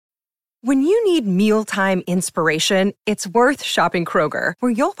When you need mealtime inspiration, it's worth shopping Kroger,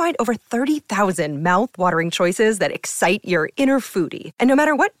 where you'll find over 30,000 mouth-watering choices that excite your inner foodie. And no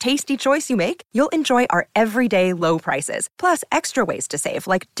matter what tasty choice you make, you'll enjoy our everyday low prices, plus extra ways to save,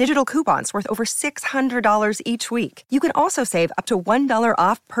 like digital coupons worth over $600 each week. You can also save up to $1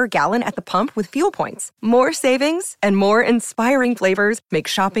 off per gallon at the pump with fuel points. More savings and more inspiring flavors make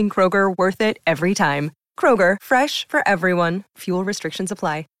shopping Kroger worth it every time. Kroger, fresh for everyone. Fuel restrictions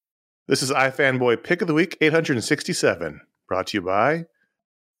apply. This is iFanboy Pick of the Week 867, brought to you by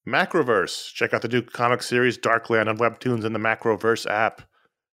Macroverse. Check out the new comic series Darkland on Webtoons and the Macroverse app.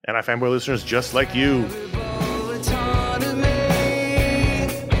 And iFanboy listeners just like you.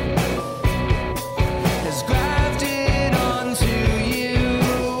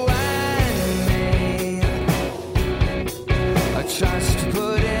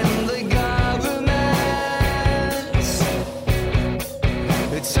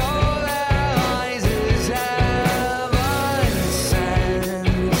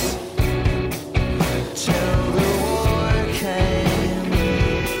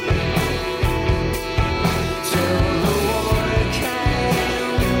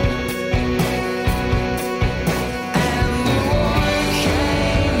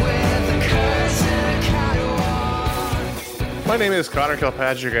 My name is Connor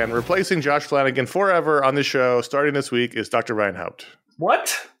Kilpatrick, and replacing Josh Flanagan forever on the show, starting this week, is Dr. Ryan Haupt.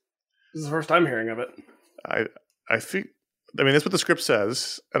 What? This is the first I'm hearing of it. I mean, that's what the script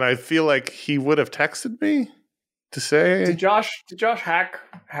says, and I feel like he would have texted me to say. Did Josh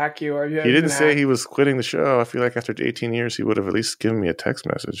hack you? Or he didn't say he was quitting the show. I feel like after 18 years, he would have at least given me a text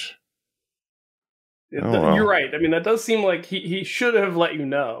message. You're right. I mean, that does seem like he should have let you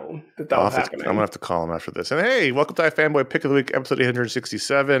know that was happening. I'm going to have to call him after this. And hey, welcome to iFanboy Pick of the Week, episode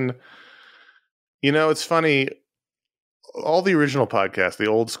 867. You know, it's funny. All the original podcasts, the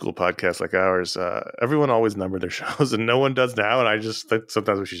old school podcasts like ours, everyone always numbered their shows, and no one does now. And I just think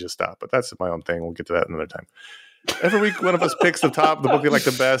sometimes we should just stop. But that's my own thing. We'll get to that another time. Every week, one of us picks the book they like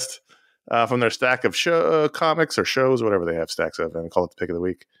the best from their stack of comics or shows, or whatever they have stacks of, and call it the Pick of the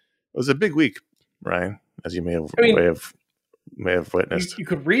Week. It was a big week, Ryan, as you may have witnessed. You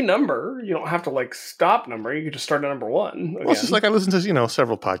could renumber. You don't have to stop numbering. You could just start at number one. Again. Well, it's just like I listen to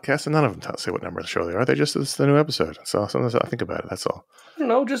several podcasts, and none of them say what number of the show they are. They just it's the new episode. So sometimes I think about it. That's all. I don't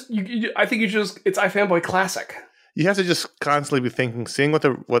know. I think it's iFanboy Classic. You have to just constantly be thinking, seeing what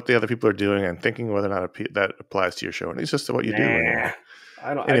the other people are doing, and thinking whether or not that applies to your show. And it's just what you do.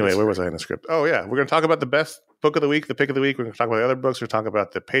 Anyway, where was I in the script? Oh yeah, we're going to talk about the best book of the week, the pick of the week. We're going to talk about the other books. We're going to talk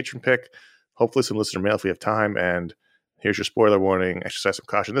about the patron pick. Hopefully some listener mail if we have time. And here's your spoiler warning. Exercise some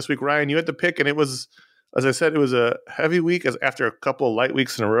caution. This week, Ryan, you had the pick, and it was, as I said, it was a heavy week after a couple of light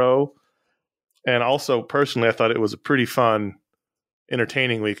weeks in a row. And also, personally, I thought it was a pretty fun,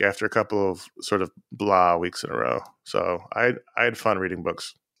 entertaining week after a couple of sort of blah weeks in a row. So I had fun reading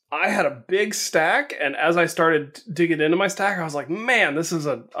books. I had a big stack, and as I started digging into my stack, I was like, man, this is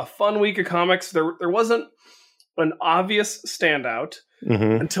a fun week of comics. There wasn't an obvious standout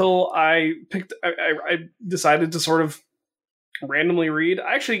until I decided to sort of randomly read.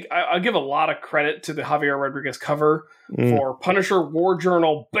 I'll give a lot of credit to the Javier Rodriguez cover for Punisher War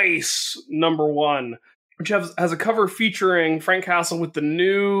Journal Base #1, which has a cover featuring Frank Castle with the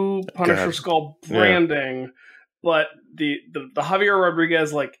new Punisher Skull branding. Yeah. But the Javier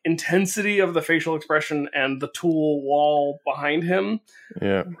Rodriguez intensity of the facial expression and the tool wall behind him,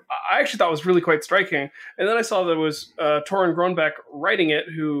 I actually thought was really quite striking. And then I saw that it was Torunn Grønbekk writing it,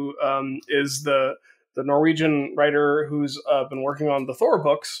 who is the Norwegian writer who's been working on the Thor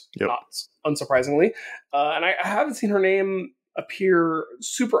books, not unsurprisingly. And I haven't seen her name appear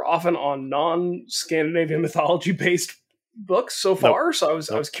super often on non-Scandinavian mythology based books so far. So I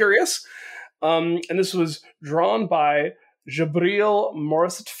was curious. And this was drawn by Jabril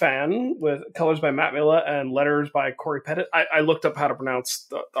Morissette-Fan with colors by Matt Milla and letters by Corey Pettit. I looked up how to pronounce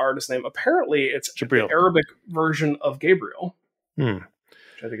the artist name. Apparently, it's Jabril. The Arabic version of Gabriel, which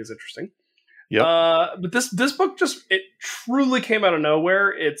I think is interesting. Yep. But this book it truly came out of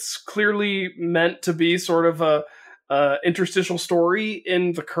nowhere. It's clearly meant to be sort of a interstitial story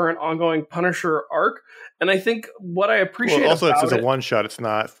in the current ongoing Punisher arc. And I think what I appreciate also about it's a one shot. It's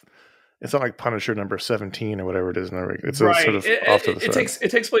not like Punisher number 17 or whatever it is. It's right. Sort of off to the side. It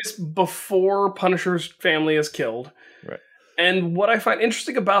takes place before Punisher's family is killed. Right. And what I find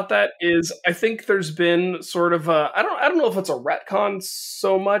interesting about that is I think there's been sort of I don't know if it's a retcon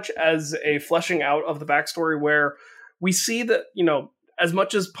so much as a fleshing out of the backstory, where we see that, as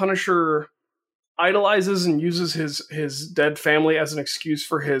much as Punisher idolizes and uses his dead family as an excuse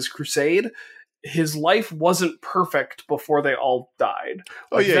for his crusade, his life wasn't perfect before they all died.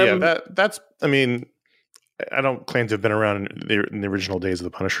 Like that's. I mean, I don't claim to have been around in the original days of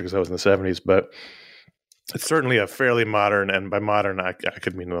the Punisher because I was in the 70s, but it's certainly a fairly modern, and by modern I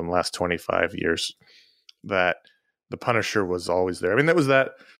could mean in the last 25 years, that the Punisher was always there. I mean, that was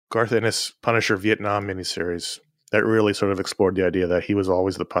that Garth Ennis Punisher Vietnam miniseries that really sort of explored the idea that he was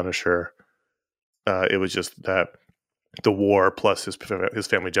always the Punisher. It was just that the war plus his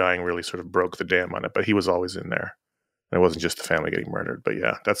family dying really sort of broke the dam on it, but he was always in there. And it wasn't just the family getting murdered. But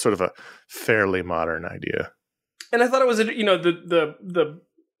yeah, that's sort of a fairly modern idea. And I thought it was, the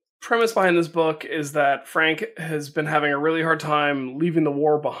premise behind this book is that Frank has been having a really hard time leaving the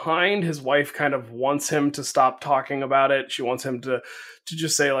war behind. His wife kind of wants him to stop talking about it. She wants him to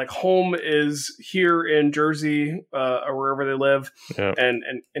just say, like, home is here in Jersey, or wherever they live. Yeah.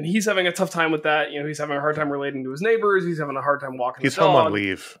 And he's having a tough time with that. He's having a hard time relating to his neighbors. He's having a hard time walking He's the dog. Home on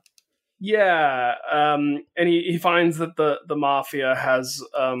leave. Yeah. And he finds that the mafia has,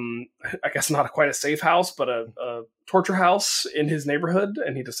 I guess not quite a safe house, but a torture house in his neighborhood.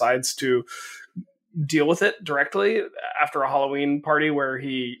 And he decides to deal with it directly after a Halloween party where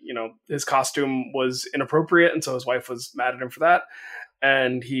his costume was inappropriate. And so his wife was mad at him for that.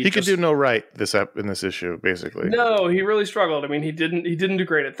 And he could do no right in this issue, basically. No, he really struggled. I mean, he didn't do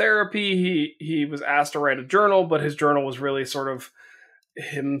great at therapy. He was asked to write a journal, but his journal was really sort of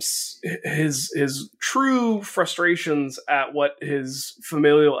his true frustrations at what his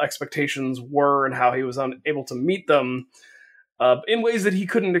familial expectations were and how he was unable to meet them in ways that he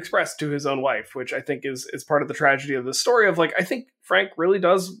couldn't express to his own wife, which I think is part of the tragedy of the story of, like, I think Frank really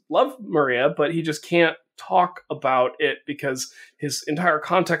does love Maria, but he just can't talk about it because his entire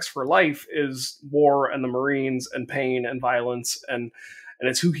context for life is war and the Marines and pain and violence and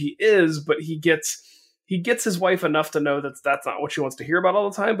it's who he is, but he gets his wife enough to know that that's not what she wants to hear about all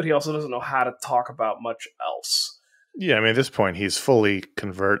the time, but he also doesn't know how to talk about much else. Yeah, I mean, at this point, he's fully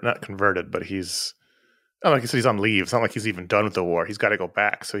not converted, but he's, like I said, he's on leave. It's not like he's even done with the war. He's got to go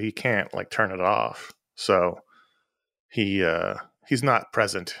back, so he can't, like, turn it off. So he's not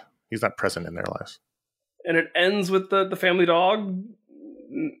present. He's not present in their lives. And it ends with the family dog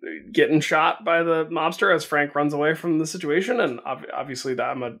getting shot by the mobster as Frank runs away from the situation. And obviously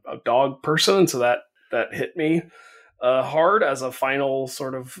I'm a dog person, so that hit me hard as a final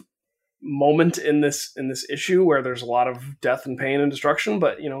sort of moment in this issue where there's a lot of death and pain and destruction,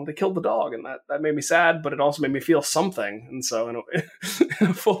 but they killed the dog, and that made me sad, but it also made me feel something. And so in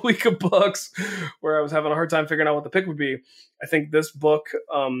a full week of books where I was having a hard time figuring out what the pick would be, I think this book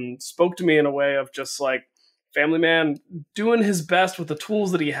spoke to me in a way of just like family man doing his best with the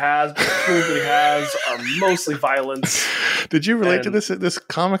tools that he has, but the tools that he has are mostly violence. Did you relate to this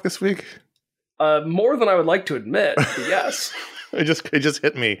comic this week? More than I would like to admit, but yes. It just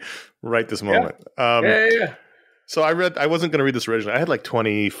hit me right this moment. Yeah. So I wasn't going to read this originally. I had like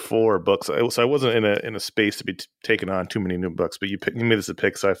 24 books, so I wasn't in a space to be taking on too many new books. But you made this a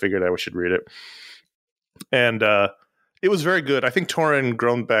pick, so I figured I should read it. And it was very good. I think Torunn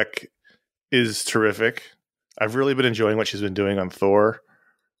Grønbekk is terrific. I've really been enjoying what she's been doing on Thor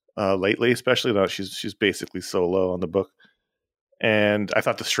lately, especially now she's basically solo on the book. And I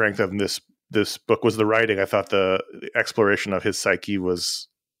thought the strength of this book was the writing. I thought the exploration of his psyche was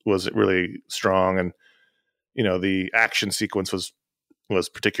really strong, and the action sequence was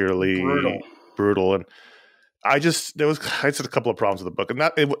particularly brutal. And I had a couple of problems with the book, and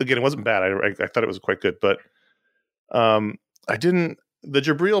it wasn't bad. I thought it was quite good, but the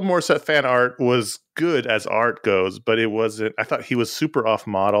Jabril Morset fan art was good as art goes, but it wasn't. I thought he was super off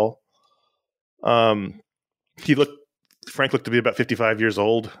model. Frank looked to be about 55 years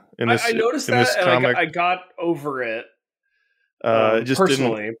old in this. I noticed that, and comic. I got over it. It just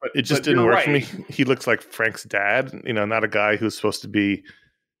personally, didn't work for me. He looks like Frank's dad, not a guy who's supposed to be,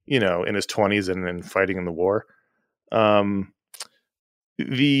 in his 20s and fighting in the war. And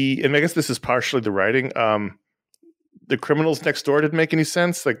I guess this is partially the writing. The criminals next door didn't make any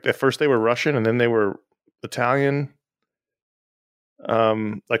sense. Like at first they were Russian and then they were Italian.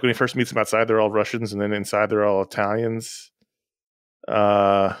 Like when he first meets them outside, they're all Russians, and then inside they're all Italians.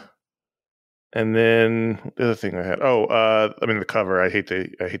 And then the other thing I had, the cover. I hate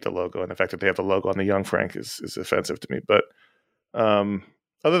the logo, and the fact that they have the logo on the young Frank is offensive to me. But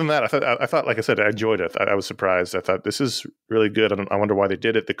other than that, I thought, like I said, I enjoyed it. I was surprised. I thought this is really good. I wonder why they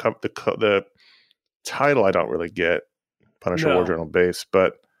did it. The title I don't really get. Punisher War Journal base,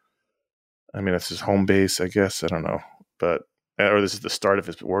 but I mean, it's his home base, I guess. I don't know, but. Or this is the start of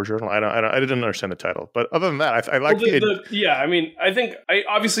his war journal. I didn't understand the title, but other than that, I like I think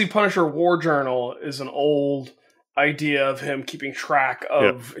obviously Punisher War Journal is an old idea of him keeping track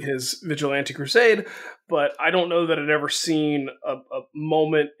of his vigilante crusade, but I don't know that I'd ever seen a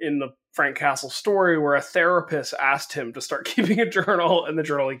moment in the Frank Castle story where a therapist asked him to start keeping a journal, and the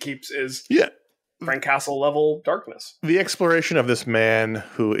journal he keeps is Frank Castle level darkness. The exploration of this man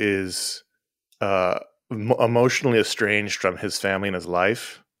who is emotionally estranged from his family and his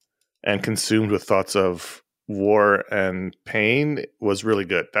life and consumed with thoughts of war and pain was really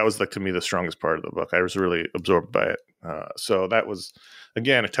good. That was, like, to me, the strongest part of the book. I was really absorbed by it. So that was,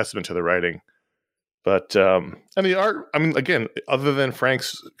 again, a testament to the writing. But, and the art, I mean, again, other than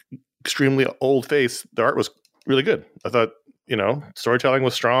Frank's extremely old face, the art was really good. I thought, storytelling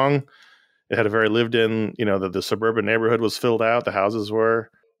was strong. It had a very lived in, the suburban neighborhood was filled out. The houses were.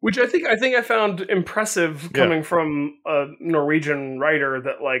 Which I think I found impressive coming from a Norwegian writer,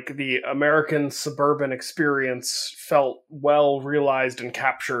 that, like, the American suburban experience felt well realized and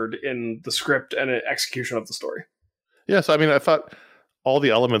captured in the script and execution of the story. Yes, I mean, I thought all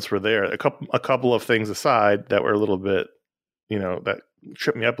the elements were there. A couple of things aside that were a little bit, that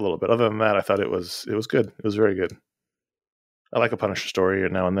tripped me up a little bit. Other than that, I thought it was good. It was very good. I like a Punisher story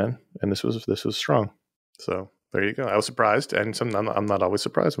now and then, and this was strong. So there you go. I was surprised, and I'm not always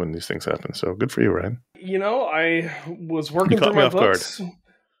surprised when these things happen. So good for you, Ryan. I was working through my books,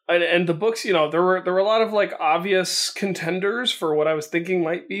 and the books. There were a lot of, like, obvious contenders for what I was thinking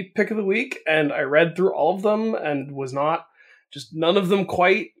might be pick of the week, and I read through all of them and was not. Just none of them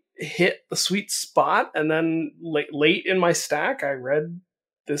quite hit the sweet spot. And then late in my stack, I read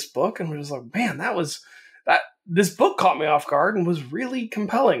this book and was like, man, this book caught me off guard and was really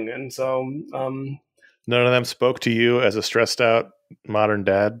compelling. And so, none of them spoke to you as a stressed out modern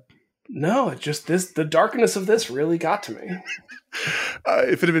dad? No, it just the darkness of this really got to me.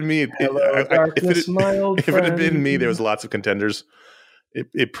 If it had been me, if it had been me, there was lots of contenders.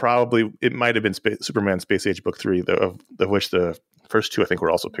 It might have been Superman Space Age Book 3, of which the first two I think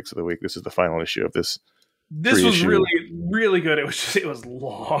were also picks of the week. This is the final issue of this. This was really, really good. It was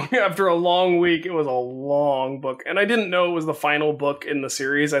long. After a long week, it was a long book, and I didn't know it was the final book in the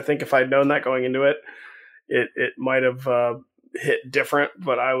series. I think if I'd known that going into it, it might have hit different.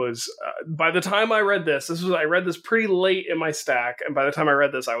 But I was by the time I read I read this pretty late in my stack, and by the time I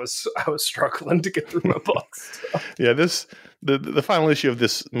read this, I was struggling to get through my books. So. Yeah, the final issue of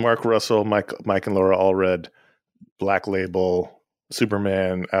this Mark Russell, Mike and Laura Allred Black Label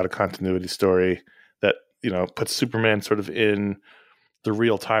Superman out of continuity story that puts Superman sort of in the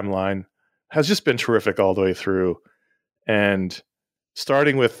real timeline has just been terrific all the way through. And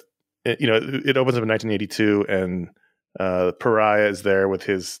starting with it opens up in 1982, and Pariah is there with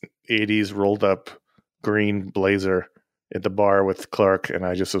his 80s rolled up green blazer at the bar with Clark, and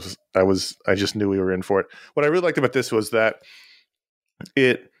I just knew we were in for it. What I really liked about this was that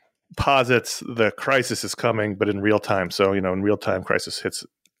it posits the crisis is coming, but in real time. So, in real time, crisis hits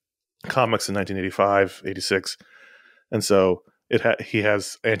comics in 1985, 86. And so he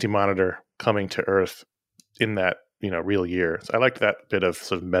has Anti-Monitor coming to Earth in that, real year. So I liked that bit of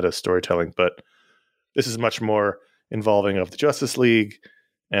sort of meta storytelling, but this is much more involving of the Justice League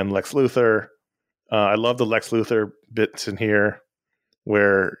and Lex Luthor. I love the Lex Luthor bits in here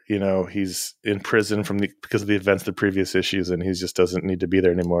where, he's in prison because of the events of the previous issues, and he just doesn't need to be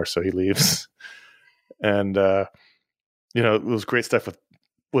there anymore. So he leaves. And, it was great stuff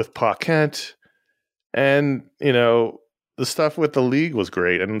with Pa Kent, and, the stuff with the League was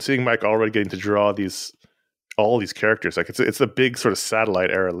great. And seeing Mike already getting to draw all these characters, like it's a big sort of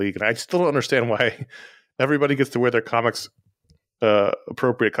satellite era League. And I still don't understand why everybody gets to wear their comics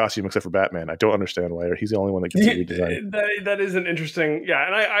appropriate costume except for Batman. I don't understand why he's the only one that gets to redesign. That is an interesting,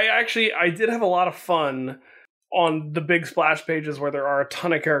 and I did have a lot of fun on the big splash pages where there are a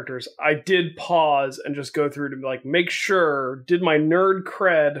ton of characters. I did pause and just go through to make sure, did my nerd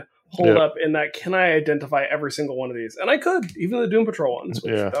cred hold up in that? Can I identify every single one of these? And I could, even the Doom Patrol ones.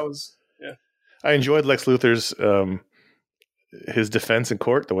 That was. I enjoyed Lex Luthor's his defense in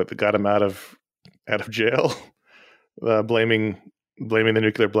court, that got him out of jail. Blaming the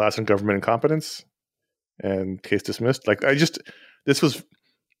nuclear blast on government incompetence, and case dismissed. This was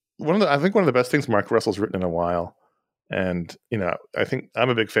one of the best things Mark Russell's written in a while, and I think I'm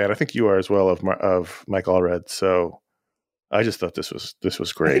a big fan. I think you are as well of Mike Allred. So I just thought this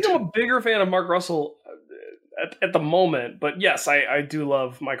was great. I think I'm a bigger fan of Mark Russell at the moment, but yes, I do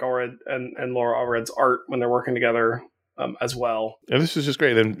love Mike Allred and Laura Allred's art when they're working together as well. And this was just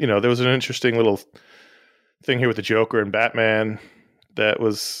great. And there was an interesting little thing here with the Joker and Batman that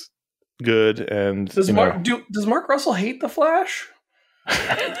was good. And does Mark Russell hate the Flash?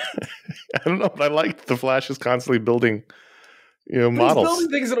 I don't know, but I liked the Flash is constantly building models. He's building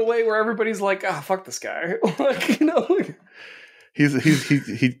things in a way where everybody's like, fuck this guy. He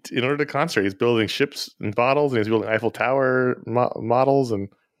in order to concentrate, he's building ships and bottles, and he's building Eiffel Tower models, and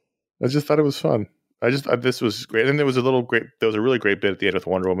I just thought it was fun. This was great, and there was a really great bit at the end with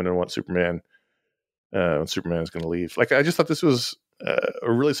Wonder Woman and Superman. Superman is going to leave. I just thought this was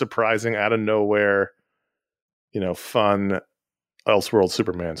a really surprising, out of nowhere, fun Elseworld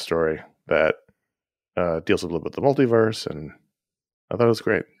Superman story that deals a little bit with the multiverse, and I thought it was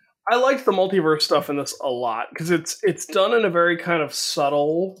great. I liked the multiverse stuff in this a lot because it's done in a very kind of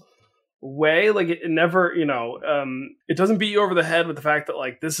subtle way. It never, it doesn't beat you over the head with the fact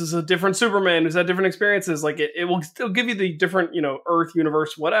that this is a different Superman who's had different experiences. It will still give you the different, Earth,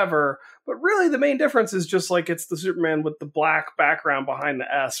 universe, whatever. But really, the main difference is just it's the Superman with the black background behind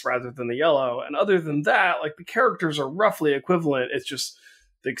the S rather than the yellow. And other than that, the characters are roughly equivalent. It's just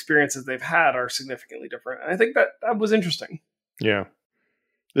the experiences they've had are significantly different. And I think that was interesting. Yeah.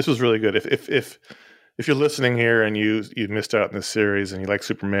 This was really good. If you're listening here and you missed out in this series and you like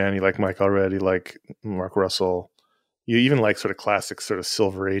Superman, you like Mike Allred, you like Mark Russell, you even like sort of classic sort of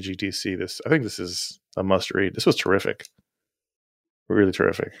Silver Age DC, I think this is a must read. This was terrific. Really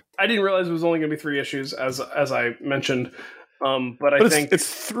terrific. I didn't realize it was only going to be 3 issues as I mentioned. But I think it's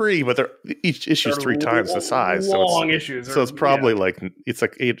 3, but each issue is 3 times the size. Long issues. So it's probably it's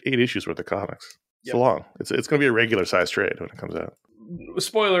 8 issues worth of comics. It's long. It's going to be a regular size trade when it comes out.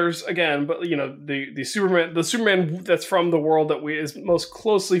 Spoilers again, but the Superman that's from the world that is most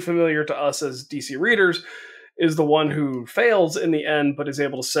closely familiar to us as DC readers is the one who fails in the end, but is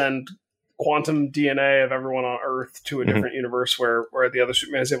able to send quantum DNA of everyone on Earth to a different universe where the other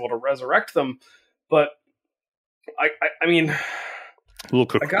Superman is able to resurrect them. But I mean, little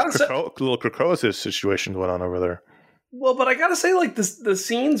Krakoa situation going on over there. Well, but I gotta say, the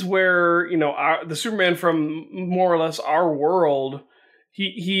scenes where the Superman from more or less our world,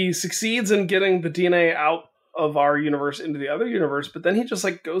 he succeeds in getting the DNA out of our universe into the other universe, but then he just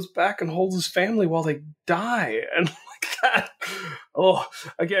goes back and holds his family while they die, and that. Oh,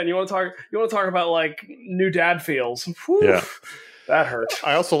 again, you want to talk about new dad feels? Whew, yeah, that hurt.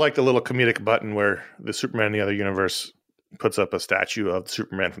 I also like the little comedic button where the Superman in the other universe puts up a statue of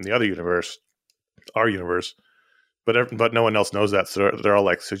Superman from the other universe, our universe. But no one else knows that, so they're all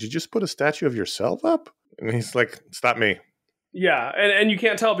like, "So did you just put a statue of yourself up?" And he's like, "Stop me." Yeah, and you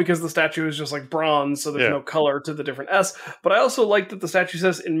can't tell because the statue is just bronze, so there's no color to the different S. But I also like that the statue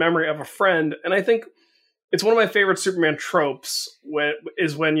says "in memory of a friend," and I think it's one of my favorite Superman tropes. When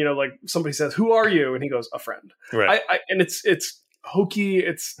somebody says, "Who are you?" and he goes, "A friend." Right. And it's hokey,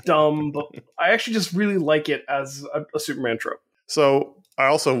 it's dumb, but I actually just really like it as a Superman trope. So I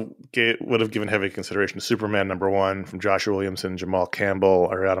also would have given heavy consideration to Superman #1 from Joshua Williamson, Jamal Campbell,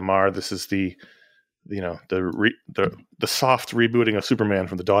 Ariad Amar. This is the soft rebooting of Superman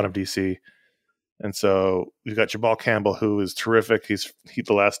from the dawn of DC. And so we've got Jamal Campbell, who is terrific.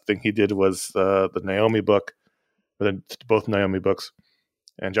 The last thing he did was the Naomi book, both Naomi books.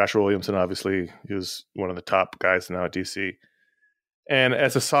 And Joshua Williamson, obviously, he was one of the top guys now at DC. And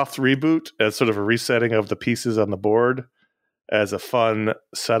as a soft reboot, as sort of a resetting of the pieces on the board, as a fun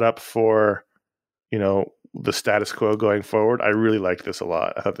setup for, the status quo going forward, I really liked this a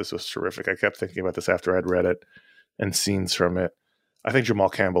lot. I thought this was terrific. I kept thinking about this after I'd read it and scenes from it. I think Jamal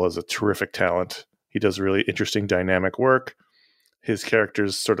Campbell is a terrific talent. He does really interesting, dynamic work. His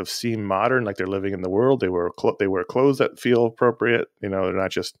characters sort of seem modern, like they're living in the world. They wear clothes that feel appropriate. They're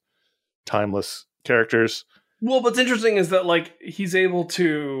not just timeless characters. Well, what's interesting is that he's able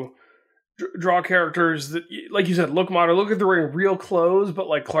to draw characters that, like you said, look modern. Look like they're wearing real clothes, but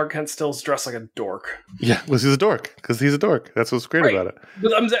Clark Kent still's dressed like a dork. Yeah, he's a dork. Because he's a dork. That's what's great about it.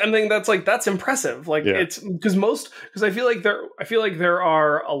 But I'm thinking that's impressive. It's because I feel like there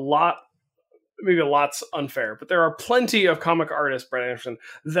are a lot. Maybe a lot's unfair, but there are plenty of comic artists, Brett Anderson,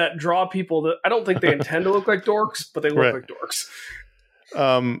 that draw people that I don't think they intend to look like dorks, but they look like dorks.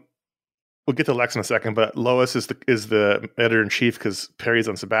 We'll get to Lex in a second, but Lois is the editor-in-chief because Perry's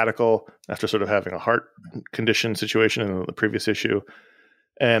on sabbatical after sort of having a heart condition situation in the previous issue.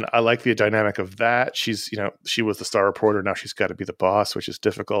 And I like the dynamic of that. She's, she was the star reporter. Now she's got to be the boss, which is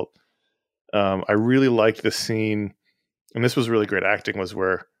difficult. I really liked the scene, and this was really great acting, was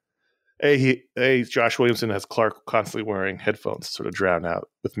where Josh Williamson has Clark constantly wearing headphones to sort of drown out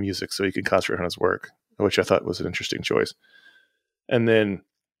with music so he can concentrate on his work, which I thought was an interesting choice. And then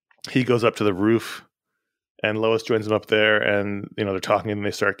he goes up to the roof and Lois joins him up there and, they're talking and they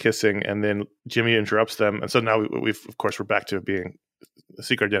start kissing and then Jimmy interrupts them. And so now we're back to being a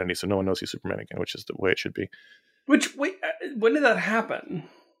secret identity. So no one knows he's Superman again, which is the way it should be. When did that happen?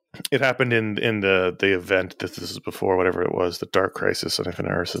 It happened in the event that this is before, whatever it was, the Dark Crisis on Infinite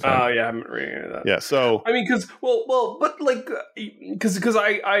Earths event. Oh yeah, I haven't read any of that. Yeah, so I mean, because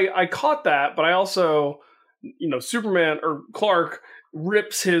I caught that, but I also, Superman or Clark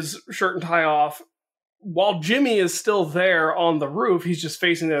rips his shirt and tie off while Jimmy is still there on the roof. He's just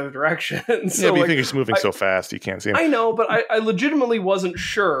facing the other direction. So, but you think he's moving so fast you can't see him. I know, but I legitimately wasn't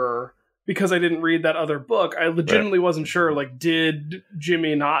sure. Because I didn't read that other book, I legitimately wasn't sure, did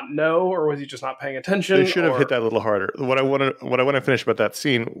Jimmy not know, or was he just not paying attention? They should have hit that a little harder. What I want to finish about that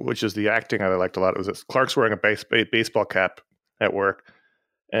scene, which is the acting I liked a lot, was that Clark's wearing a baseball cap at work,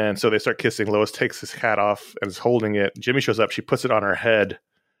 and so they start kissing. Lois takes his hat off and is holding it. Jimmy shows up. She puts it on her head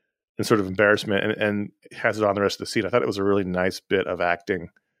in sort of embarrassment and has it on the rest of the scene. I thought it was a really nice bit of acting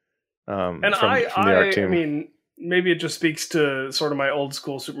from the art team. I mean, maybe it just speaks to sort of my old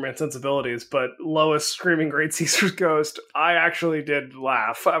school Superman sensibilities, but Lois screaming "Great Caesar's Ghost," I actually did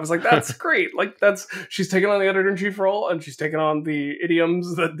laugh. I was like, that's great. She's taking on the editor-in-chief role, and she's taking on the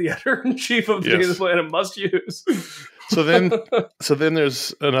idioms that the editor-in-chief of the Planet must use. So then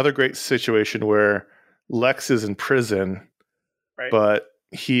there's another great situation where Lex is in prison, right, but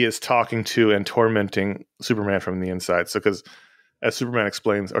he is talking to and tormenting Superman from the inside. So because as Superman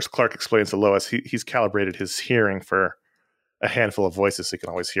explains, or Clark explains to Lois, he's calibrated his hearing for a handful of voices. So he can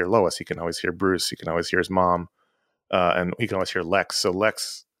always hear Lois, he can always hear Bruce, he can always hear his mom, and he can always hear Lex. So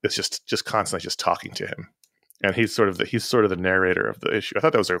Lex is just constantly just talking to him, and he's sort of the narrator of the issue. I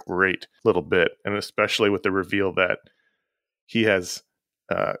thought that was a great little bit, and especially with the reveal that he has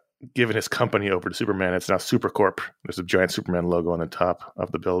given his company over to Superman. It's now Supercorp. There's a giant Superman logo on the top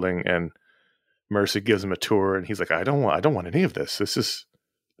of the building, and Mercy gives him a tour, and he's like, I don't want any of this. This is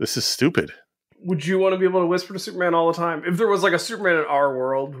stupid. Would you want to be able to whisper to Superman all the time? If there was a Superman in our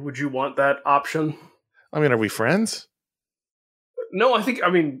world, would you want that option? I mean, are we friends? No, I've seen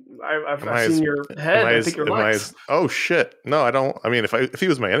your head. I think you're Lex. Oh shit! No, I don't. I mean, if he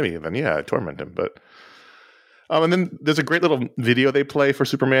was my enemy, then yeah, I'd torment him. But and then there's a great little video they play for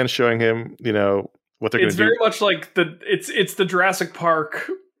Superman showing him, what they're going to do. It's very much like it's the Jurassic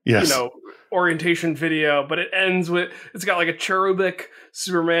Park, orientation video, but it ends with, it's got a cherubic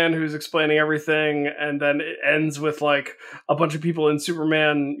Superman who's explaining everything, and then it ends with a bunch of people in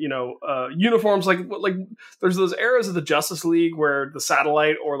Superman uniforms. There's those eras of the Justice League where the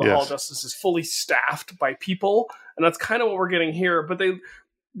satellite or the Hall of Justice is fully staffed by people, and that's kind of what we're getting here. But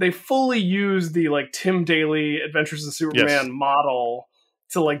they fully use the Tim Daly Adventures of Superman model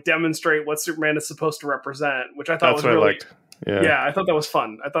to demonstrate what Superman is supposed to represent, which I thought was really, I liked. Yeah, I thought that was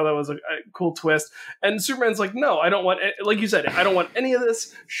fun. I thought that was a cool twist. And Superman's like, no, I don't want, like you said, I don't want any of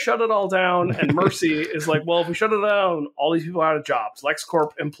this. Shut it all down. And Mercy is like, well, if we shut it down, all these people are out of jobs.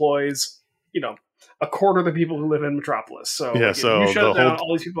 LexCorp employs, a quarter of the people who live in Metropolis. So, so you shut it down,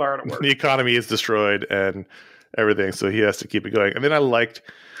 all these people are out of work. The economy is destroyed and everything. So he has to keep it going. And then I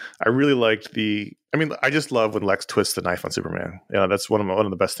really liked I just love when Lex twists the knife on Superman. That's one of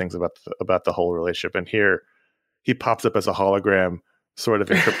the best things about the whole relationship. And here, he pops up as a hologram, sort of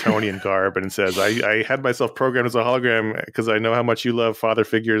in Kryptonian garb, and says, I had myself programmed as a hologram because I know how much you love father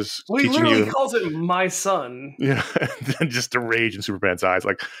figures teaching you. He literally calls it my son. Yeah, and then just the rage in Superman's eyes.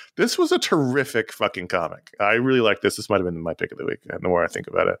 This was a terrific fucking comic. I really like this. This might have been my pick of the week, the more I think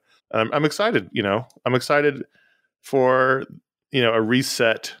about it. I'm excited, I'm excited for, a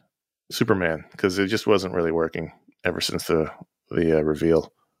reset Superman, because it just wasn't really working ever since the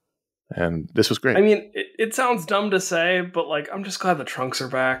reveal. And this was great. I mean, it sounds dumb to say, but I'm just glad the Trunks are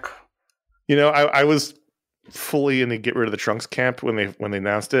back. I was fully in the get rid of the Trunks camp when they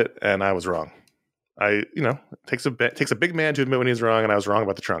announced it, and I was wrong. It takes a big man to admit when he's wrong, and I was wrong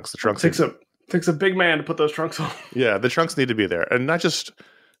about the Trunks. The Trunks takes a big man to put those trunks on. Yeah, the Trunks need to be there, and not just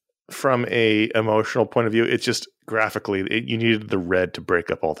from a emotional point of view. It's just graphically, you needed the red to break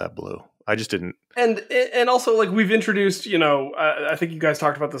up all that blue. I just didn't. And also, we've introduced, I think you guys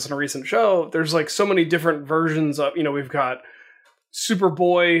talked about this in a recent show. There's so many different versions of, we've got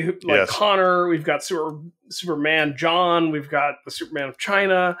Superboy, Connor, we've got Superman John, we've got the Superman of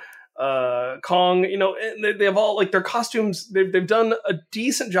China, Kong, they have all their costumes. They've done a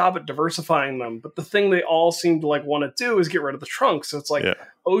decent job at diversifying them, but the thing they all seem to want to do is get rid of the trunks. So it's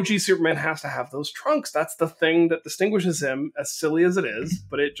OG Superman has to have those trunks. That's the thing that distinguishes him, as silly as it is,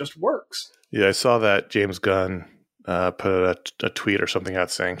 but it just works. Yeah, I saw that James Gunn put a tweet or something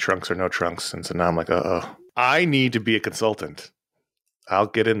out saying trunks or no trunks, and so now I'm like, I need to be a consultant. I'll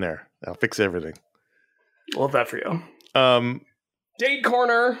get in there. I'll fix everything. Love that for you. Date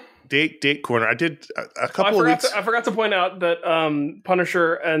corner. Date corner. I did a couple of weeks. I forgot to point out that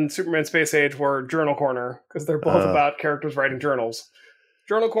Punisher and Superman Space Age were journal corner, because they're both about characters writing journals.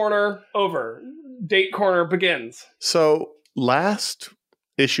 Journal corner over. Date corner begins. So last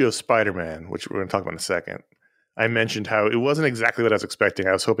issue of Spider-Man, which we're going to talk about in a second, I mentioned how it wasn't exactly what I was expecting.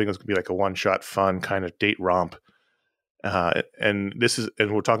 I was hoping it was going to be like a one-shot fun kind of date romp. And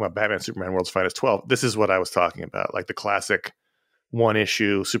we're talking about Batman, Superman, World's Finest 12. This is what I was talking about, like the classic one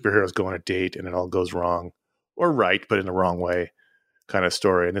issue, superheroes go on a date and it all goes wrong, or right, but in the wrong way kind of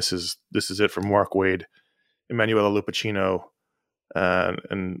story. And this is it from Mark Waid, Emanuela Lupacchino,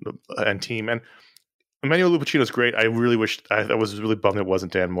 and team. And Emanuela Lupacchino is great. I really wished I was really bummed it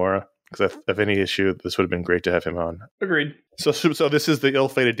wasn't Dan Mora, because if any issue, this would have been great to have him on. Agreed. So this is the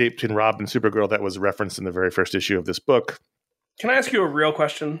ill-fated date between Rob and Supergirl that was referenced in the very first issue of this book. Can I ask you a real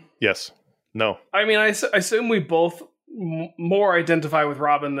question? Yes. No. I mean, I assume we both more identify with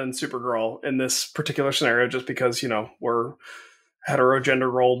Robin than Supergirl in this particular scenario, just because, we're hetero-gender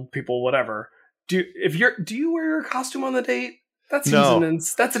rolled people, whatever. Do you wear your costume on the date? That's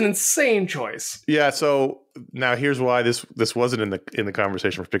an insane choice. Yeah. So now here's why this wasn't in the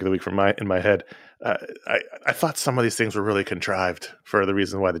conversation for Pick of the Week in my head. I thought some of these things were really contrived for the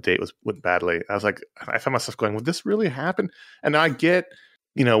reason why the date went badly. I was like, I found myself going, would this really happen? And I get,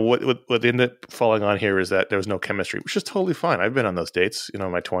 what ended up falling on here is that there was no chemistry, which is totally fine. I've been on those dates, in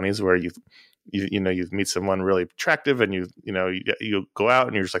my 20s, where you meet someone really attractive and you go out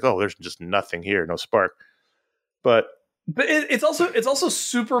and you're just like, oh, there's just nothing here, no spark. But it's also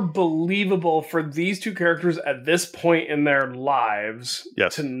super believable for these two characters at this point in their lives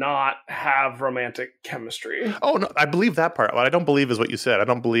to not have romantic chemistry. Oh, no, I believe that part. What I don't believe is what you said. I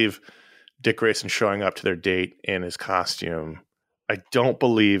don't believe Dick Grayson showing up to their date in his costume. I don't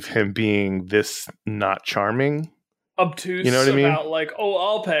believe him being this not charming. Obtuse, you know what I mean? About like, oh,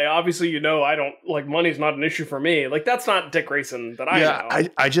 I'll pay. Obviously, I don't like money's not an issue for me. Like, that's not Dick Grayson that I know.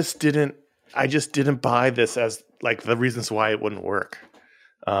 I just didn't buy this as like the reasons why it wouldn't work,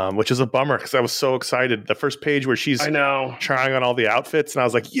 which is a bummer because I was so excited. The first page where she's trying on all the outfits, and I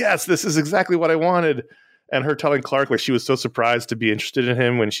was like, yes, this is exactly what I wanted. And her telling Clark like she was so surprised to be interested in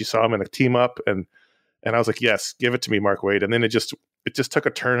him when she saw him in a team up, and I was like, yes, give it to me, Mark Waid. And then it just took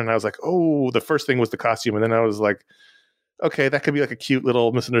a turn, and I was like, oh, the first thing was the costume, and then I was like, okay, that could be like a cute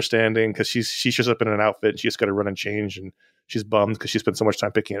little misunderstanding because she shows up in an outfit and she just got to run and change, and she's bummed because she spent so much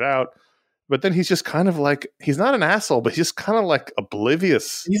time picking it out. But then he's just kind of like, he's not an asshole, but he's just kind of like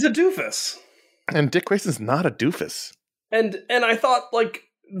oblivious. He's a doofus. And Dick Grayson's not a doofus. And I thought like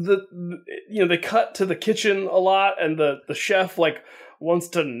they cut to the kitchen a lot, and the chef like wants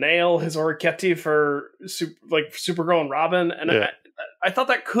to nail his orecchiette for Supergirl and Robin, and I thought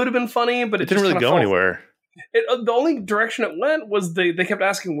that could have been funny, but it didn't really go anywhere. The only direction it went was they kept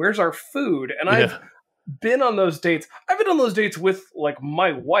asking, "Where's our food?" And I've been on those dates. I've been on those dates with like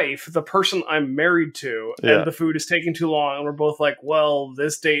my wife, the person I'm married to, and the food is taking too long, and we're both like, well,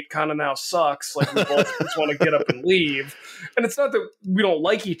 this date kind of now sucks. Like, we both just want to get up and leave. And it's not that we don't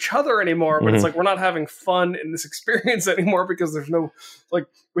like each other anymore, but it's like we're not having fun in this experience anymore because there's no, like,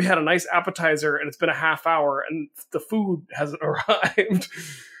 we had a nice appetizer and it's been a half hour and the food hasn't arrived.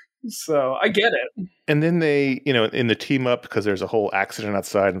 So I get it. And then they, in the team up, because there's a whole accident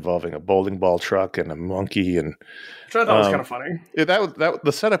outside involving a bowling ball truck and a monkey, and which I thought was kind of funny.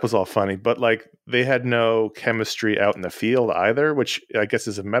 The setup was all funny, but like they had no chemistry out in the field either, which I guess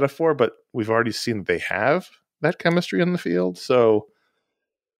is a metaphor. But we've already seen that they have that chemistry in the field, so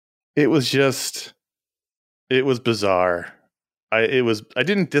it was bizarre. I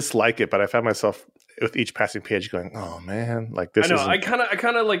didn't dislike it, but I found myself with each passing page going, oh man, like this. I know. I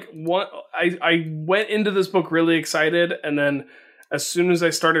kind of like I went into this book really excited, and then as soon as I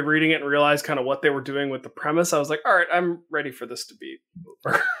started reading it and realized kind of what they were doing with the premise, I was like, all right, I'm ready for this to be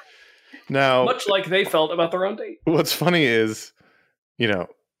over. Now, much like they felt about their own date. What's funny is,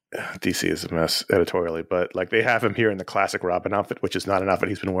 DC is a mess editorially, but like they have him here in the classic Robin outfit, which is not an outfit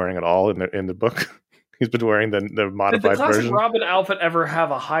he's been wearing at all in the book. He's been wearing the modified version. Did the classic version. Robin outfit ever have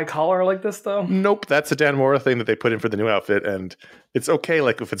a high collar like this, though? Nope. That's a Dan Mora thing that they put in for the new outfit, and it's okay,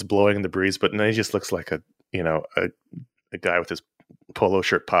 like if it's blowing in the breeze. But now he just looks like a guy with his polo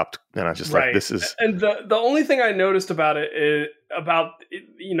shirt popped, and I was just like, this is. And the only thing I noticed about it is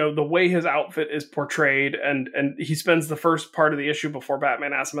the way his outfit is portrayed, and he spends the first part of the issue before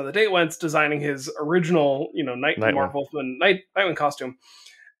Batman asks him how the date went, designing his original Nightwing costume.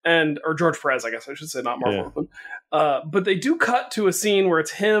 Or George Perez, I guess I should say, not Mark Wolfman. But they do cut to a scene where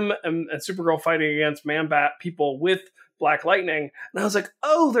it's him and Supergirl fighting against Man-Bat people with Black Lightning. And I was like,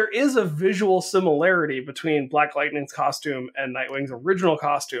 oh, there is a visual similarity between Black Lightning's costume and Nightwing's original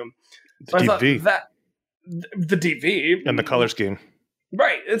costume. So I thought the DV. And the color scheme.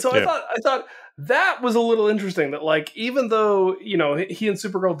 Right. And so I thought that was a little interesting. That like even though he and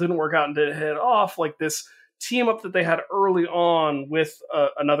Supergirl didn't work out and didn't hit it off, like this team up that they had early on with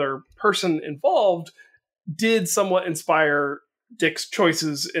another person involved did somewhat inspire Dick's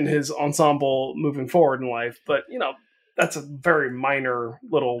choices in his ensemble moving forward in life. But that's a very minor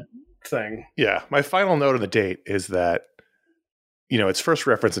little thing. Yeah, my final note on the date is that it's first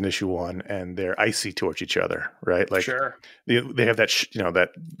referenced in issue 1, and they're icy towards each other, right? Like, sure, they have that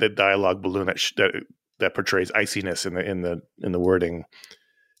that dialogue balloon that portrays iciness in the wording,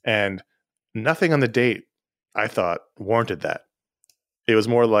 and nothing on the date I thought warranted that. It was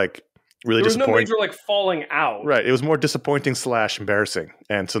more like really disappointing. There was no major like falling out, right? It was more disappointing / embarrassing,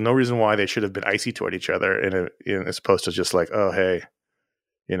 and so no reason why they should have been icy toward each other as opposed to just like, oh hey,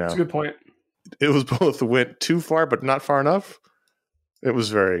 That's a good point. It was both went too far but not far enough. It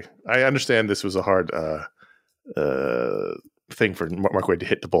was I understand this was a hard thing for Mark Waid to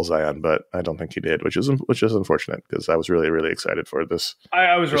hit the bullseye on, but I don't think he did, which is unfortunate because I was really, really excited for this.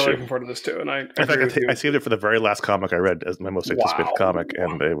 I was really looking forward to this too, and in fact, I saved it for the very last comic I read as my most anticipated comic,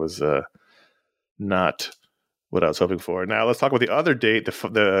 and it was not what I was hoping for. Now let's talk about the other date,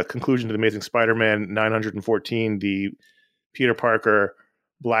 the conclusion to the Amazing Spider-Man 914, the Peter Parker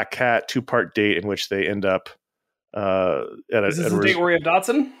Black Cat 2-part date in which they end up. Is this the date where we have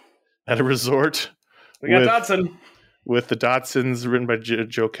Dodson? At a resort. We got Dodson. With the Dodsons written by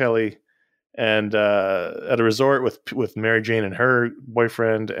Joe Kelly. And at a resort with Mary Jane and her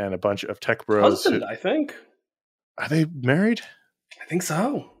boyfriend and a bunch of tech bros. Husband, I think. Are they married? I think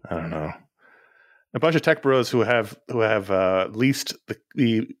so. I don't know. A bunch of tech bros who have leased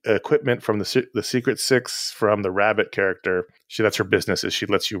the equipment from the Secret Six from the Rabbit character. That's her business. Is she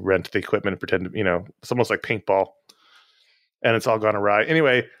lets you rent the equipment and pretend it's almost like paintball, and it's all gone awry.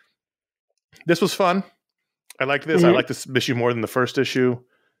 Anyway, this was fun. I liked this. I liked this issue more than the first issue.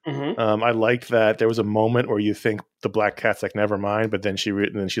 I liked that there was a moment where you think the Black Cat's like, never mind, but then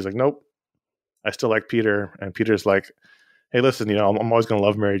she's like, nope, I still like Peter, and Peter's like, hey, listen, I'm always going to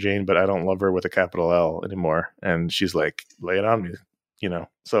love Mary Jane, but I don't love her with a capital L anymore. And she's like, lay it on me,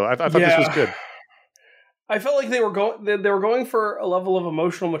 So I thought this was good. I felt like they were going for a level of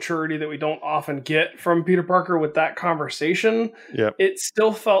emotional maturity that we don't often get from Peter Parker with that conversation. Yeah. It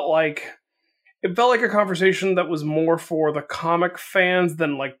still felt like a conversation that was more for the comic fans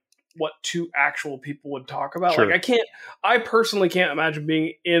than like what two actual people would talk about. Sure. Like I personally can't imagine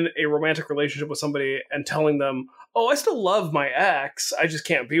being in a romantic relationship with somebody and telling them, oh, I still love my ex, I just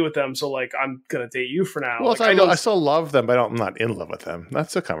can't be with them, so like I'm gonna date you for now. Well, like, I still love them, but I'm not in love with them.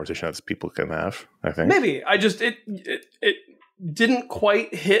 That's a conversation that people can have, I think. Maybe. I just it didn't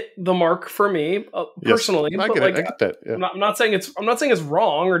quite hit the mark for me personally. Yes, I get that. Yeah. I'm not saying it's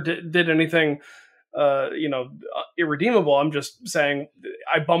wrong or did anything irredeemable. I'm just saying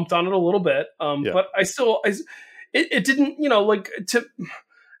I bumped on it a little bit. But it didn't,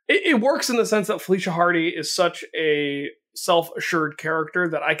 it works in the sense that Felicia Hardy is such a self-assured character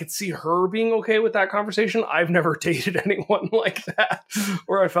that I could see her being okay with that conversation. I've never dated anyone like that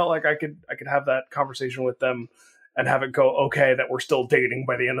where I felt like I could have that conversation with them and have it go okay that we're still dating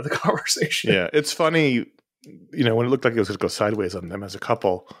by the end of the conversation. Yeah, it's funny, when it looked like it was going to go sideways on them as a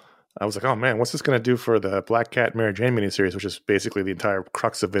couple, I was like, oh man, what's this going to do for the Black Cat Mary Jane miniseries, which is basically the entire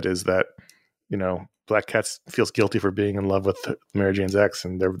crux of it is that, Black Cat feels guilty for being in love with Mary Jane's ex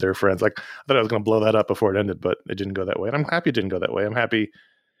and they're friends. Like, I thought I was going to blow that up before it ended, but it didn't go that way. And I'm happy it didn't go that way. I'm happy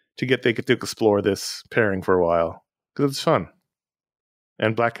they get to explore this pairing for a while because it's fun.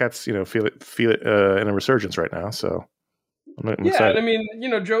 And Black Cat's, feel it in a resurgence right now. So I'm excited. And I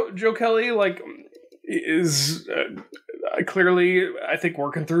mean, Joe Kelly is clearly, I think,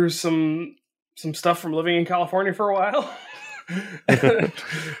 working through some stuff from living in California for a while.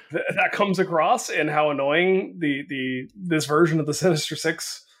 That comes across in how annoying this version of the Sinister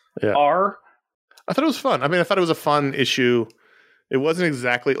Six are. I thought it was fun. I mean, I thought it was a fun issue. It wasn't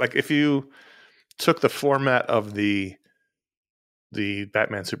exactly like if you took the format of the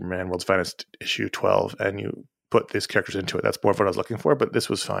Batman Superman World's Finest issue 12 and you put these characters into it. That's more of what I was looking for, but this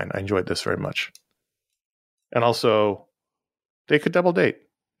was fine. I enjoyed this very much. And also, they could double date.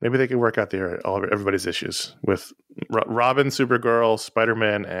 Maybe they could work out everybody's issues with Robin, Supergirl,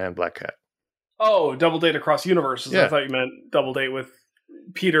 Spider-Man, and Black Cat. Oh, double date across universes. Yeah. I thought you meant double date with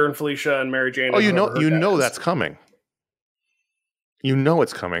Peter and Felicia and Mary Jane. Oh, you know that's coming. You know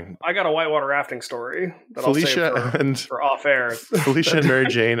it's coming. I got a whitewater rafting story that Felicia I'll save for off air. Felicia and Mary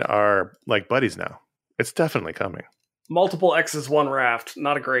Jane are like buddies now. It's definitely coming. Multiple exes, one raft.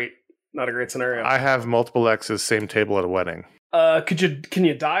 Not a great scenario. I have multiple exes, same table at a wedding. Can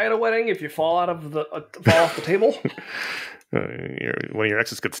you die at a wedding if you fall off the table? One of your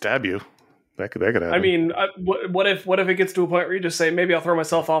exes could stab you. That could happen. I mean, what if it gets to a point where you just say, maybe I'll throw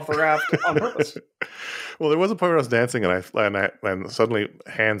myself off the raft on purpose? Well, there was a point where I was dancing and suddenly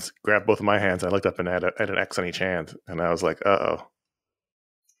hands grabbed both of my hands. I looked up and had an X on each hand, and I was like, uh-oh.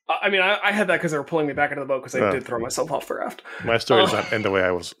 I mean, I had that because they were pulling me back into the boat because I did throw myself off the raft. My story does not end the way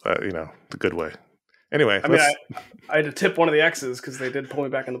I was, the good way. Anyway. I mean, I had to tip one of the X's because they did pull me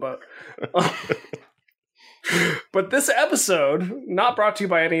back in the boat. But this episode, not brought to you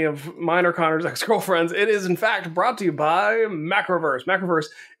by any of mine or Connor's ex-girlfriends, it is in fact brought to you by Macroverse. Macroverse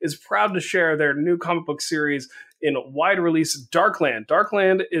is proud to share their new comic book series in wide release, Darkland.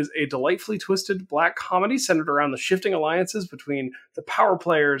 Darkland is a delightfully twisted black comedy centered around the shifting alliances between the power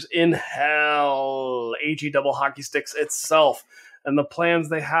players in hell, AG double hockey sticks itself, and the plans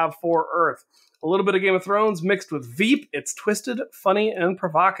they have for Earth. A little bit of Game of Thrones mixed with Veep. It's twisted, funny, and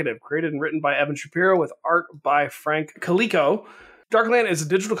provocative. Created and written by Evan Shapiro with art by Frank Calico. Darkland is a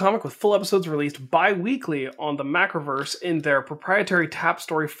digital comic with full episodes released bi-weekly on the Macroverse in their proprietary Tap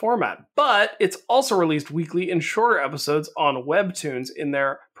Story format. But it's also released weekly in shorter episodes on Webtoons in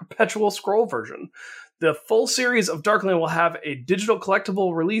their Perpetual Scroll version. The full series of Darkland will have a digital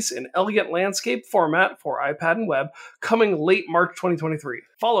collectible release in elegant landscape format for iPad and web coming late March 2023,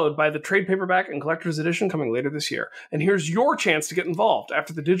 followed by the trade paperback and collector's edition coming later this year. And here's your chance to get involved.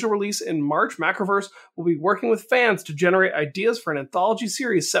 After the digital release in March, Macroverse will be working with fans to generate ideas for an anthology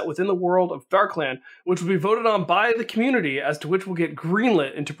series set within the world of Darkland, which will be voted on by the community as to which will get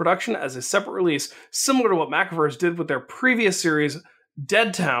greenlit into production as a separate release, similar to what Macroverse did with their previous series,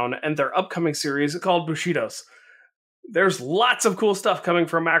 Dead Town, and their upcoming series called Bushidos. There's lots of cool stuff coming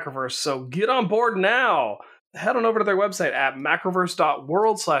from Macroverse, so get on board now. Head on over to their website at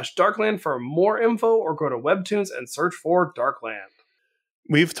macroverse.world/Darkland for more info, or go to Webtoons and search for Darkland.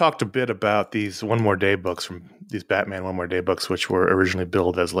 We've talked a bit about these One More Day books, from these Batman One More Day books, which were originally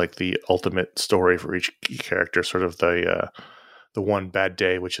billed as like the ultimate story for each character, sort of the One Bad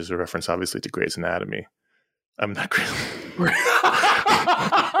Day, which is a reference obviously to Grey's Anatomy. I'm not crazy.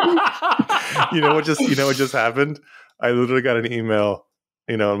 You know what just happened? I literally got an email.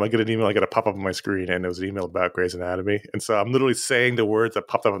 When I get an email, I get a pop up on my screen, and it was an email about Grey's Anatomy. And so I'm literally saying the words that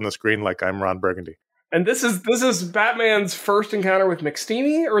popped up on the screen like I'm Ron Burgundy. And this is Batman's first encounter with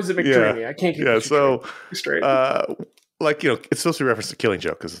McSteamy, or is it McDreamy? Yeah. I can't keep it straight. It's supposed to be reference to Killing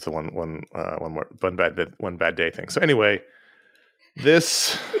Joke because it's the one bad day thing. So anyway,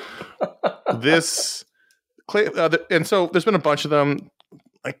 this. And so there's been a bunch of them.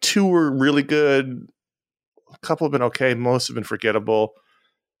 Like 2 were really good. A couple have been okay. Most have been forgettable.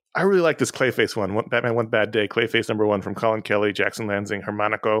 I really like this Clayface one. Batman One Bad Day. Clayface #1 from Colin Kelly, Jackson Lansing,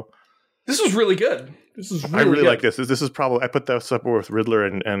 Hermanico. This was really good. I really like this. This is probably, I put this up with Riddler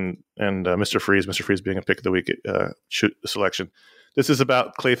and Mr. Freeze. Mr. Freeze being a pick of the week selection. This is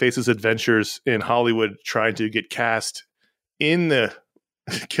about Clayface's adventures in Hollywood trying to get cast in the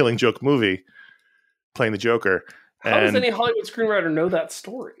Killing Joke movie, playing the Joker. How does any Hollywood screenwriter know that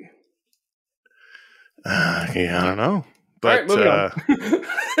story? I don't know. But all right, moving on.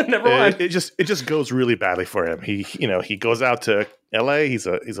 Never mind. It just goes really badly for him. He goes out to L.A. He's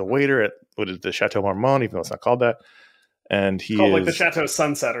a waiter at the Chateau Marmont, even though it's not called that. And he called like the Chateau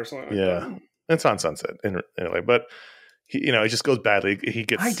Sunset or something. Yeah, like that. It's on Sunset anyway. But it just goes badly.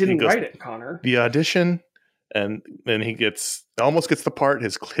 I didn't write it, Connor. The audition. And then he almost gets the part.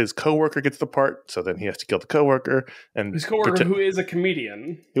 His coworker gets the part, so then he has to kill the coworker. And his coworker, who is a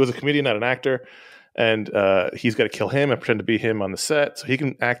comedian. He was a comedian, not an actor. And he's got to kill him and pretend to be him on the set so he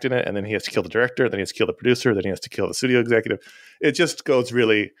can act in it. And then he has to kill the director. Then he has to kill the producer. Then he has to kill the studio executive. It just goes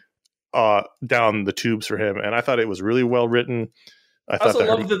really down the tubes for him. And I thought it was really well written. I also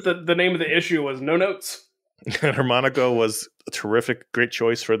love that the name of the issue was No Notes. And Hermanico was a terrific, great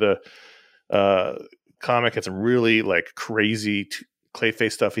choice for the comic. Had some really crazy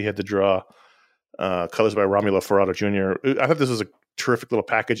Clayface stuff he had to draw. Colors by Romulo Ferrato Jr. I thought this was a terrific little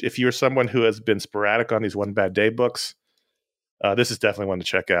package. If you're someone who has been sporadic on these One Bad Day books, this is definitely one to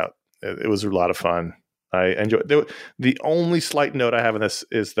check out. It was a lot of fun. I enjoyed. The only slight note I have in this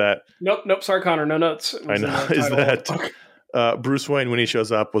is that nope. Sorry, Connor. No notes. I know is that Bruce Wayne, when he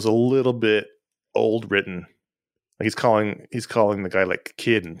shows up, was a little bit old written. He's calling the guy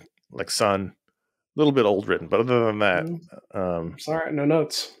kid and son. A little bit old written, but other than that, sorry, no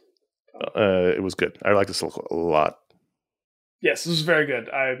notes. It was good. I like this a lot. Yes, this was very good.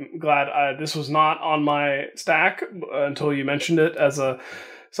 I'm glad this was not on my stack until you mentioned it as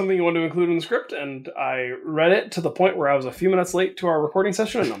something you wanted to include in the script, and I read it to the point where I was a few minutes late to our recording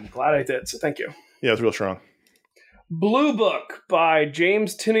session, and I'm glad I did. So thank you. Yeah, it was real strong. Blue Book by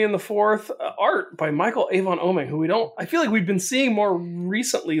James Tynion IV, art by Michael Avon Oeming, who I feel like we've been seeing more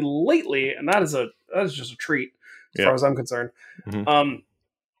recently lately, and that is just a treat as far as I'm concerned. Mm-hmm.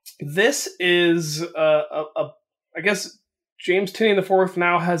 This is I guess James Tynion IV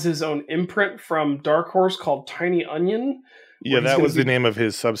now has his own imprint from Dark Horse called Tiny Onion. Yeah, that was the name of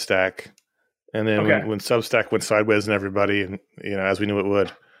his Substack. And then when Substack went sideways and everybody, and as we knew it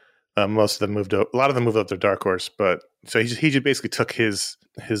would, most of them a lot of them moved up to Dark Horse. But so he just basically took his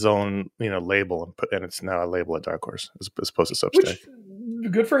own label and it's now a label at Dark Horse as opposed to Substack.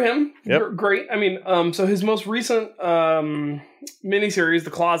 Good for him. Yep. Great. I mean, so his most recent miniseries,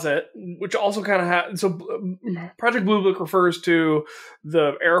 The Closet, which also kind of had... So Project Blue Book refers to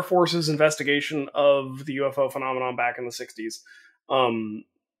the Air Force's investigation of the UFO phenomenon back in the 60s. And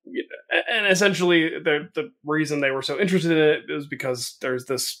essentially, the reason they were so interested in it is because there's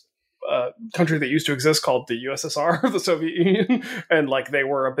this country that used to exist called the USSR, the Soviet Union, and they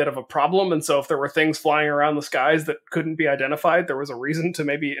were a bit of a problem. And so if there were things flying around the skies that couldn't be identified, there was a reason to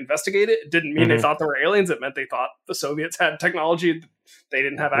maybe investigate it. It didn't mean they thought there were aliens. It meant they thought the Soviets had technology they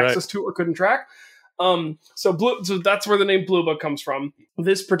didn't have access to or couldn't track. So that's where the name Blue Book comes from.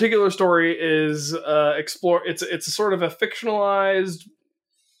 This particular story is it's a sort of a fictionalized,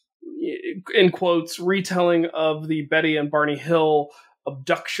 in quotes, retelling of the Betty and Barney Hill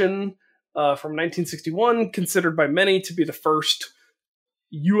abduction from 1961, considered by many to be the first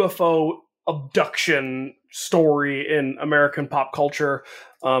UFO abduction story in American pop culture.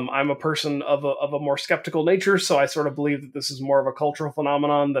 I'm a person of a more skeptical nature, so I sort of believe that this is more of a cultural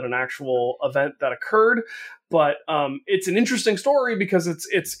phenomenon than an actual event that occurred. But it's an interesting story because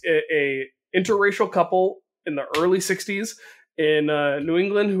it's a interracial couple in the early 60s in New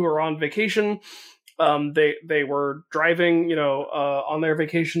England who are on vacation. They were driving, on their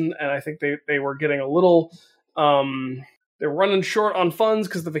vacation, and I think they were getting a little, they were running short on funds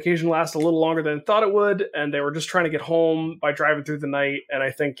because the vacation lasted a little longer than they thought it would, and they were just trying to get home by driving through the night. And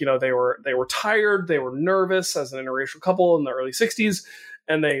I think, they were tired, they were nervous as an interracial couple in the early 60s,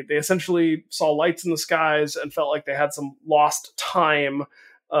 and they essentially saw lights in the skies and felt like they had some lost time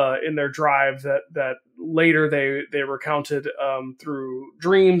in their drive that later they recounted through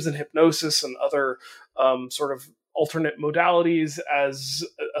dreams and hypnosis and other sort of alternate modalities as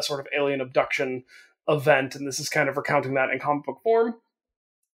a sort of alien abduction event. And this is kind of recounting that in comic book form.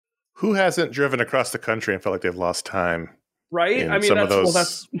 Who hasn't driven across the country and felt like they've lost time? Right? I mean, that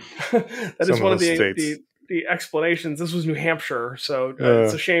is one of the explanations. This was New Hampshire, so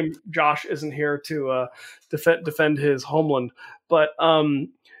it's a shame Josh isn't here to defend his homeland. But looking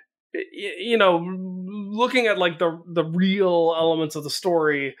at the real elements of the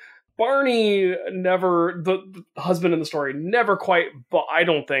story, Barney the husband in the story, never quite, I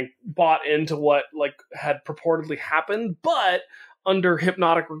don't think, bought into what had purportedly happened, but under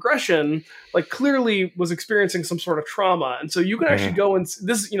hypnotic regression, clearly was experiencing some sort of trauma. And so you can actually go and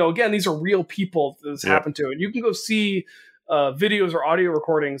this, again, these are real people this happened to, and you can go see videos or audio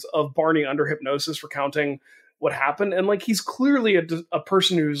recordings of Barney under hypnosis recounting what happened. And he's clearly a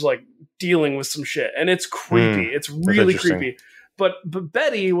person who's dealing with some shit, and it's creepy. It's really creepy. But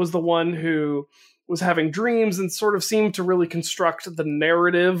Betty was the one who was having dreams and sort of seemed to really construct the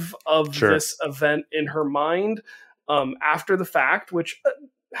narrative of this event in her mind after the fact, which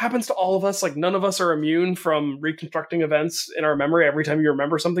happens to all of us. None of us are immune from reconstructing events in our memory. Every time you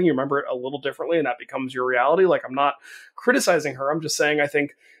remember something, you remember it a little differently, and that becomes your reality. I'm not criticizing her. I'm just saying I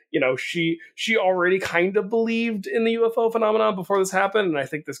think, she already kind of believed in the UFO phenomenon before this happened, and I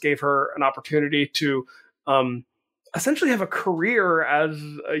think this gave her an opportunity to essentially have a career as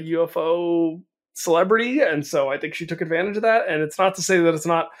a UFO celebrity. And so I think she took advantage of that. And it's not to say that it's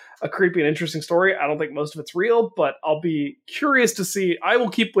not a creepy and interesting story. I don't think most of it's real, but I'll be curious to see. I will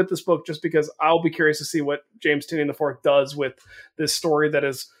keep with this book just because I'll be curious to see what James Tynion IV does with this story that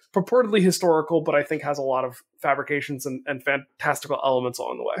is purportedly historical, but I think has a lot of fabrications and fantastical elements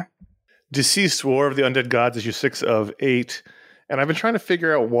along the way. Deceased War of the Undead Gods, issue 6 of 8. And I've been trying to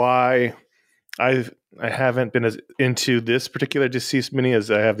figure out why I haven't been as into this particular Deceased mini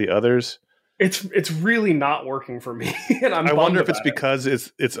as I have the others. It's really not working for me, and I wonder if it's because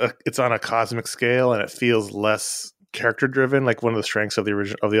it's on a cosmic scale and it feels less character driven. One of the strengths of the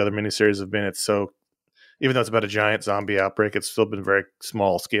other miniseries have been it's so, even though it's about a giant zombie outbreak, it's still been very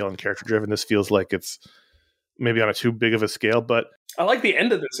small scale and character driven. This feels like it's maybe on a too big of a scale, but I like the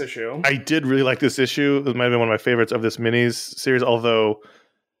end of this issue. I did really like this issue. It might have been one of my favorites of this minis series, although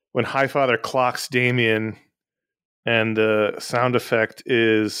when Highfather clocks Damien and the sound effect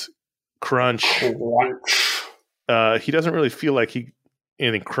is crunch. He doesn't really feel like he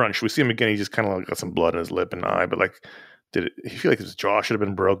anything crunched. We see him again. He just kind of like got some blood in his lip and eye, but like, he feel like his jaw should have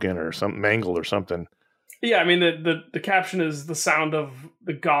been broken or something, mangled or something? Yeah, I mean, the caption is the sound of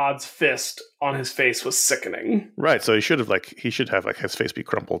the god's fist on his face was sickening. Right. So he should have his face be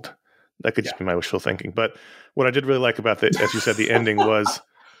crumpled. That could just be my wishful thinking. But what I did really like about as you said, the ending was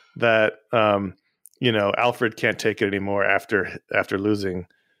that, Alfred can't take it anymore after losing,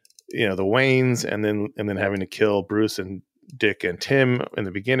 the Waynes and then having to kill Bruce and Dick and Tim in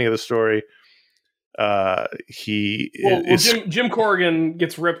the beginning of the story. Jim Corrigan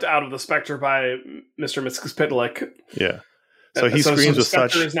gets ripped out of the Spectre by Mr. Mxyzptlk. Yeah. So he screams with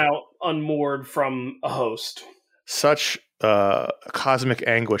such... is now unmoored from a host. Such cosmic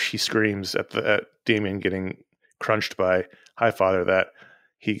anguish he screams at Damien getting crunched by Highfather that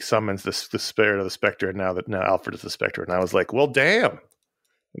he summons the spirit of the Spectre, and now Alfred is the Spectre. And I was like, well, damn.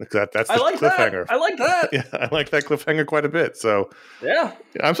 That's the cliffhanger. I like that. Yeah, I like that cliffhanger quite a bit. So yeah,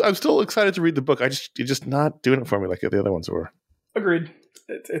 I'm still excited to read the book. You're just not doing it for me like the other ones were. Agreed.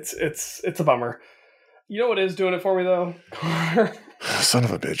 It's a bummer. You know what is doing it for me though? Son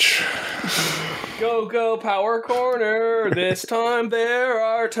of a bitch. Go Power Corner. This time there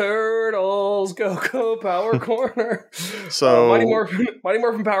are turtles. Go Power Corner. So Mighty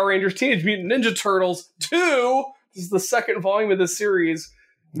Morphin Power Rangers Teenage Mutant Ninja Turtles 2. This is the second volume of this series.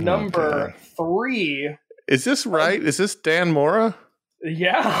 Number 3. Is this right? Is this Dan Mora?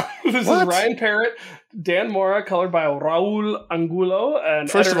 Yeah. This is Ryan Parrott, Dan Mora, colored by Raul Angulo, and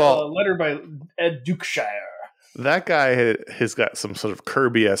lettered by Ed Dukeshire. That guy has got some sort of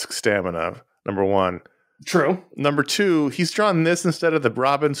Kirby-esque stamina, number 1. True. Number 2, he's drawn this instead of the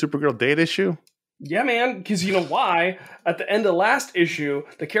Robin Supergirl date issue. Yeah, man, because you know why? At the end of last issue,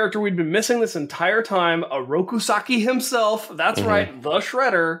 the character we'd been missing this entire time, Orokusaki himself, that's right, the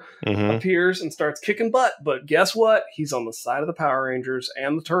Shredder, appears and starts kicking butt. But guess what? He's on the side of the Power Rangers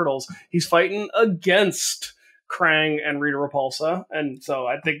and the Turtles. He's fighting against Krang and Rita Repulsa. And so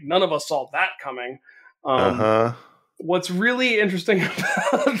I think none of us saw that coming. What's really interesting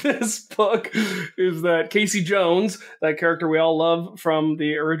about this book is that Casey Jones, that character we all love from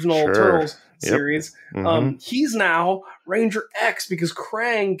the original Turtles series, he's now Ranger X because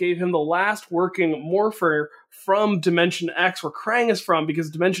Krang gave him the last working morpher from Dimension X, where Krang is from,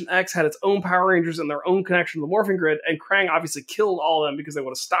 because Dimension X had its own Power Rangers and their own connection to the morphing grid, and Krang obviously killed all of them because they would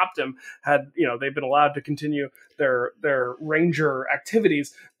have stopped him had they've been allowed to continue their Ranger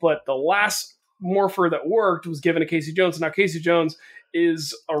activities. But the last morpher that worked was given to Casey Jones. And now Casey Jones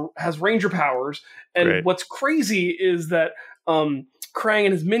has Ranger powers. And what's crazy is that Krang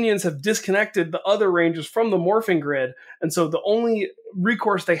and his minions have disconnected the other Rangers from the morphing grid. And so the only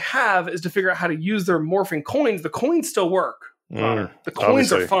recourse they have is to figure out how to use their morphing coins. The coins still work. The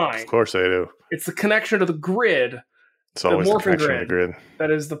coins are fine. Of course they do. It's the connection to the grid. It's always the connection to the grid.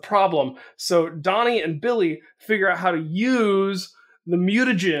 That is the problem. So Donnie and Billy figure out how to use the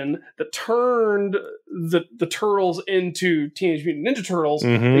mutagen that turned the turtles into Teenage Mutant Ninja Turtles.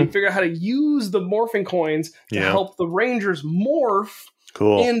 They figure out how to use the morphing coins to help the Rangers morph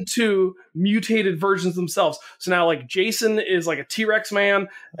into mutated versions themselves. So now, like, Jason is like a T-Rex man,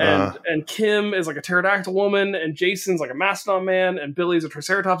 and Kim is like a pterodactyl woman, and Jason's like a mastodon man, and Billy's a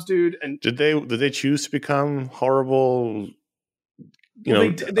Triceratops dude. And did they choose to become horrible? They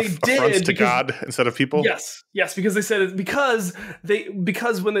did to God instead of people. Yes, because they said because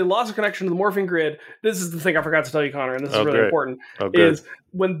when they lost their connection to the morphing grid, this is the thing I forgot to tell you, Connor, and this is really important. Is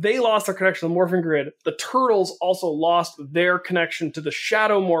when they lost their connection to the morphing grid, the Turtles also lost their connection to the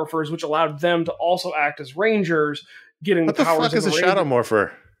Shadow Morphers, which allowed them to also act as Rangers, getting the powers. What the fuck is a Shadow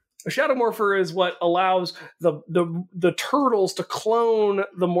Morpher? A Shadow Morpher is what allows the Turtles to clone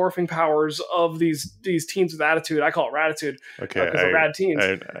the morphing powers of these teens with attitude. I call it Ratitude. Okay, because they're rad teens.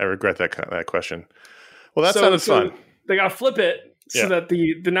 I regret that question. Well, that sounded fun. They got to flip it so that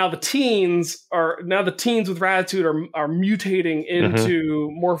the teens with Ratitude are mutating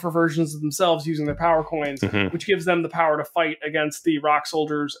into morpher versions of themselves using their power coins, which gives them the power to fight against the Rock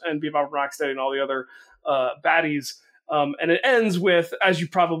Soldiers and Bebop and Rocksteady and all the other baddies. And it ends with, as you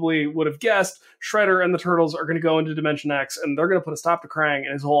probably would have guessed, Shredder and the Turtles are going to go into Dimension X, and they're going to put a stop to Krang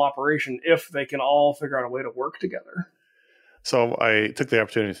and his whole operation if they can all figure out a way to work together. So I took the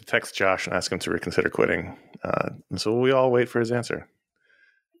opportunity to text Josh and ask him to reconsider quitting. And so we all wait for his answer.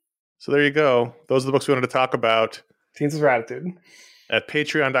 So there you go. Those are the books we wanted to talk about. Teens with Ratitude. At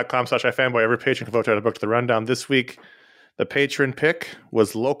patreon.com/ifanboy, every patron can vote to add a book to the rundown. This week, the patron pick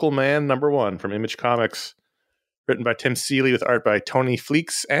was Local Man #1 from Image Comics. Written by Tim Seeley with art by Tony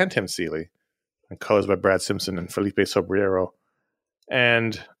Fleeks and Tim Seeley, and colors by Brad Simpson and Felipe Sobrero.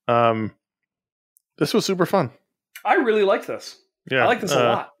 And this was super fun. I really liked this. Yeah, I like this a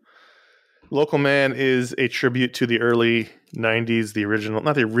lot. Local Man is a tribute to the early 90s, the original,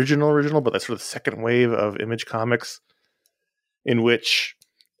 not the original, but that sort of second wave of Image Comics, in which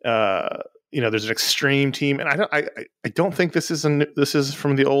there's an extreme team, and I don't think this is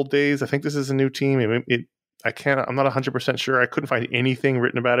from the old days. I think this is a new team. I'm not 100% sure. I couldn't find anything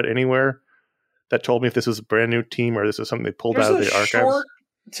written about it anywhere that told me if this was a brand new team or this is something they pulled out of the archives. Short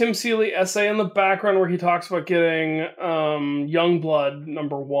Tim Seeley essay in the background where he talks about getting Youngblood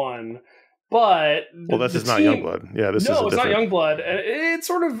 #1. But this is not Youngblood. Yeah, it's not Youngblood. It's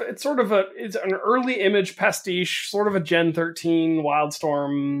it's an early Image pastiche, sort of a Gen 13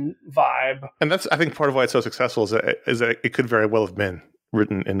 Wildstorm vibe. And that's, I think, part of why it's so successful is that it could very well have been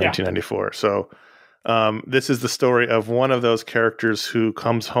written in 1994. So this is the story of one of those characters who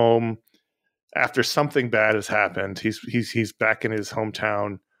comes home after something bad has happened. He's back in his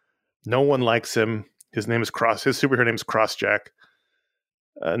hometown. No one likes him. His superhero name is Crossjack.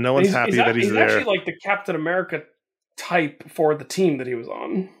 No one's happy that he's there. He's actually like the Captain America type for the team that he was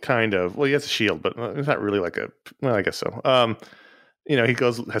on. Kind of. Well, he has a shield, but it's not really like well, I guess so. He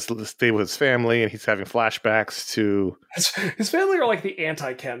has to stay with his family, and he's having flashbacks to his family are like the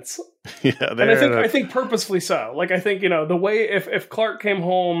anti-Kents. Yeah, and I think purposefully so. Like, I think, the way if Clark came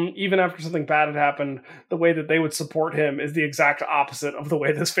home even after something bad had happened, the way that they would support him is the exact opposite of the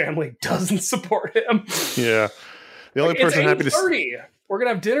way this family doesn't support him. Yeah, the only person happy to we're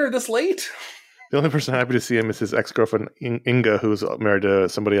gonna have dinner this late. The only person happy to see him is his ex-girlfriend Inga, who's married to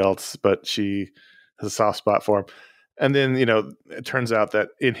somebody else, but she has a soft spot for him. And then, it turns out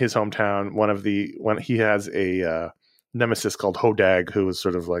that in his hometown, when he has a nemesis called Hodag, who is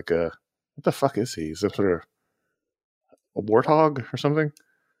sort of like what the fuck is he? He's some sort of a warthog or something?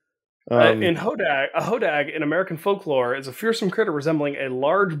 A Hodag in American folklore is a fearsome critter resembling a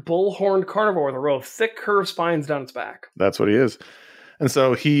large bull-horned carnivore with a row of thick curved spines down its back. That's what he is. And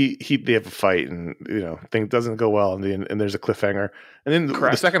so they have a fight, and thing doesn't go well, and there's a cliffhanger. And then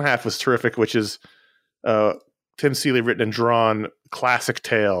the second half was terrific, which is Tim Seeley written and drawn classic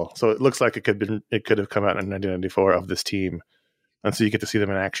tale. So it looks like it could have come out in 1994 of this team, and so you get to see them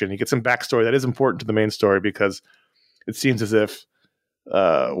in action. You get some backstory that is important to the main story, because it seems as if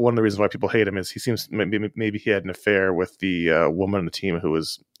one of the reasons why people hate him is he seems maybe he had an affair with the woman on the team who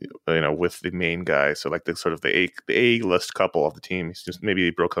was with the main guy. So like the sort of the A-list couple of the team. He's just, maybe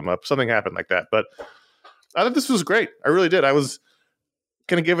he broke them up. Something happened like that. But I thought this was great. I really did. I was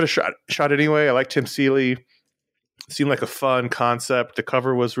gonna give it a shot anyway. I like Tim Seeley. It seemed like a fun concept. The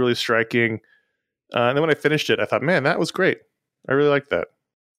cover was really striking. And then when I finished it, I thought, man, that was great. I really liked that.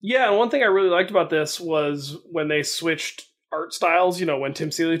 Yeah, and one thing I really liked about this was when they switched art styles, when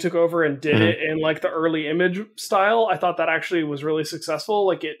Tim Seeley took over and did it in like the early Image style. I thought that actually was really successful.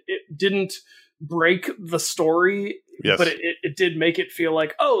 Like it didn't break the story, but it did make it feel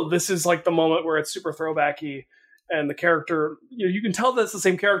like, oh, this is like the moment where it's super throwbacky, and the character, you can tell that's the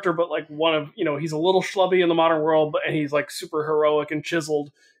same character, but like he's a little schlubby in the modern world, and he's like super heroic and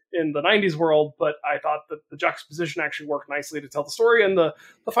chiseled in the 90s world. But I thought that the juxtaposition actually worked nicely to tell the story, and the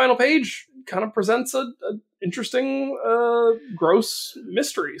final page kind of presents a interesting gross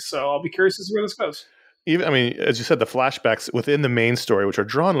mystery. So I'll be curious to see where this goes. As you said, the flashbacks within the main story, which are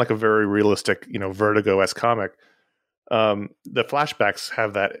drawn like a very realistic, Vertigo-esque comic, the flashbacks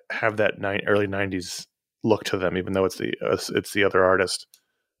have that early 90s look to them, even though it's the other artist.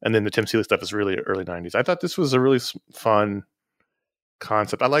 And then the Tim Seeley stuff is really early 90s. I thought this was a really fun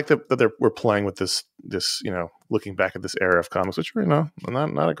concept. I like that we're playing with this looking back at this era of comics, which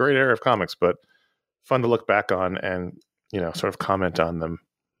not a great era of comics, but fun to look back on and sort of comment on them.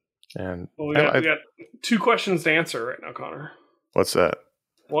 And we got 2 questions to answer right now, Connor. What's that?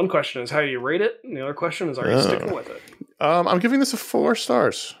 One question is how you rate it, and the other question is, are you sticking with it? I'm giving this a 4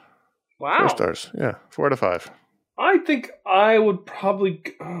 stars. Wow, 4 stars. Yeah, 4 out of 5. I think I would probably.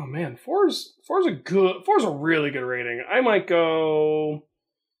 Oh man, 4's a really good rating. I might go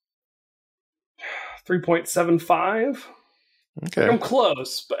 3.75. Okay, I'm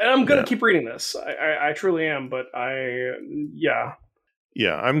close, but I'm gonna keep reading this. I truly am, but yeah,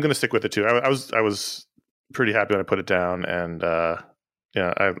 I'm gonna stick with it too. I was pretty happy when I put it down, and I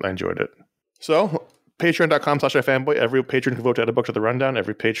enjoyed it. So Patreon.com/ifanboy. Every patron who votes to add a book to the rundown.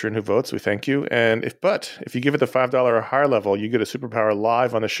 Every patron who votes, we thank you. And if you give it the $5 or higher level, you get a superpower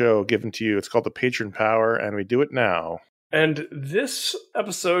live on the show given to you. It's called the Patron Power, and we do it now. And this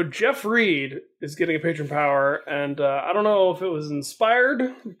episode, Jeff Reed is getting a Patron Power, and I don't know if it was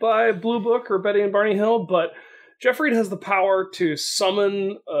inspired by Blue Book or Betty and Barney Hill, but Jeff Reed has the power to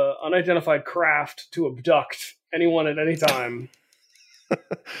summon unidentified craft to abduct anyone at any time.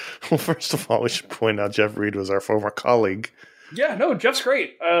 Well, first of all, we should point out Jeff Reed was our former colleague Yeah, no, Jeff's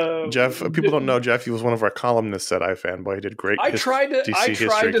great. Jeff, people don't know Jeff. He was one of our columnists at iFanboy. He did great. I tried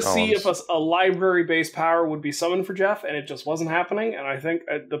to see if a library-based power would be summoned for Jeff, and it just wasn't happening. And I think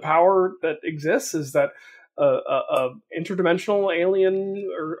the power that exists is that a interdimensional alien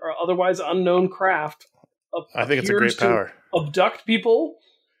or otherwise unknown craft. I think it's a great power. Abduct people.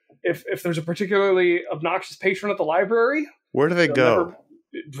 If there's a particularly obnoxious patron at the library, where do they go?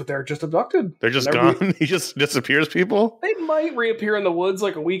 They're just abducted. They're just gone? He just disappears people? They might reappear in the woods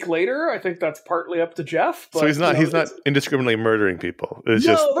like a week later. I think that's partly up to Jeff. But, so he's not indiscriminately murdering people. They're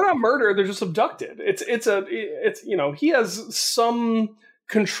not murdered. They're just abducted. It's he has some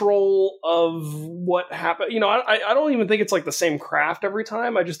control of what happened. I don't even think it's like the same craft every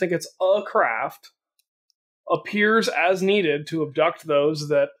time. I just think it's a craft appears as needed to abduct those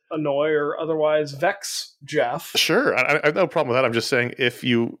that annoy or otherwise vex Jeff. Sure, I have no problem with that. I'm just saying if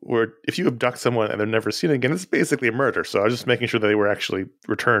you abduct someone and they're never seen again, it's basically a murder. So I was just making sure that they were actually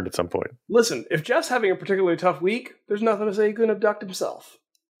returned at some point. Listen, if Jeff's having a particularly tough week, there's nothing to say he couldn't abduct himself.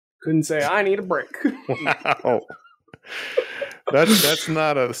 Couldn't say, I need a break. Wow. That's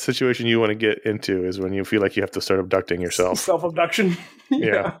not a situation you want to get into, is when you feel like you have to start abducting yourself. Self-abduction.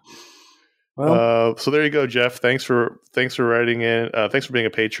 Yeah. Well, so there you go, Jeff. Thanks for writing in. Thanks for being a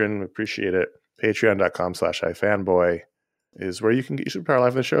patron. We appreciate it. Patreon.com/ifanboy is where you can get your Superpower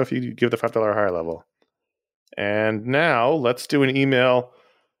Live in the show if you give the $5 higher level. And now let's do an email.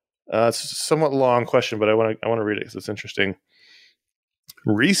 It's a somewhat long question, but I want to read it because it's interesting.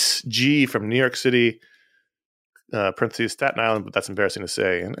 Reese G from New York City, parentheses Staten Island, but that's embarrassing to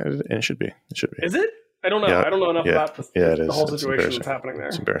say, and it should be. It should be. Is it? I don't know. Yeah, I don't know enough about the whole situation that's happening there.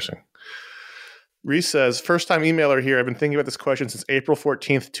 It's embarrassing. Reese says, first-time emailer here. I've been thinking about this question since April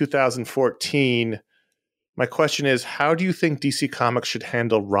 14th, 2014. My question is, how do you think DC Comics should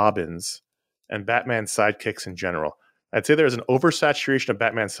handle Robins and Batman sidekicks in general? I'd say there's an oversaturation of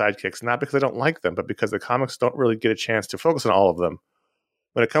Batman sidekicks, not because I don't like them, but because the comics don't really get a chance to focus on all of them.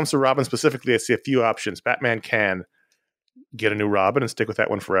 When it comes to Robin specifically, I see a few options. Batman can get a new Robin and stick with that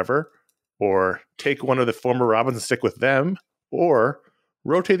one forever, or take one of the former Robins and stick with them, or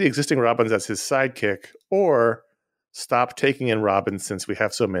rotate the existing Robins as his sidekick, or stop taking in Robins since we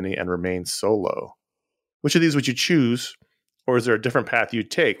have so many and remain solo. Which of these would you choose, or is there a different path you'd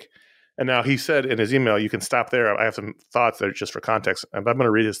take? And now he said in his email, you can stop there. I have some thoughts that are just for context. I'm going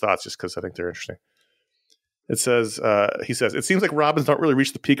to read his thoughts just because I think they're interesting. It says, he says, it seems like Robins don't really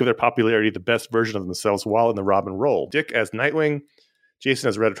reach the peak of their popularity, the best version of themselves while in the Robin role. Dick as Nightwing, Jason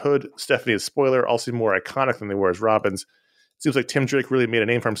as Red Hood, Stephanie as Spoiler all seem more iconic than they were as Robins. It seems like Tim Drake really made a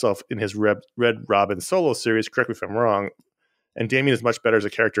name for himself in his Red Robin solo series, correct me if I'm wrong, and Damian is much better as a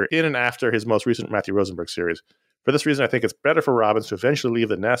character in and after his most recent Matthew Rosenberg series. For this reason, I think it's better for Robins to eventually leave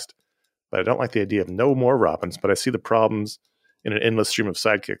the nest, but I don't like the idea of no more Robins, but I see the problems in an endless stream of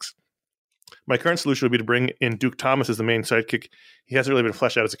sidekicks. My current solution would be to bring in Duke Thomas as the main sidekick. He hasn't really been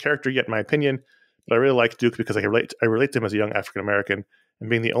fleshed out as a character yet, in my opinion, but I really like Duke because I relate to him as a young African-American, and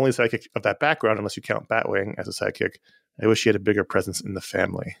being the only sidekick of that background, unless you count Batwing as a sidekick, I wish he had a bigger presence in the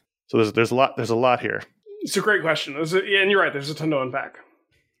family. So there's a lot here. It's a great question. And you're right, there's a ton to unpack.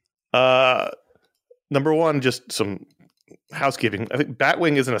 Number one, just some housekeeping. I think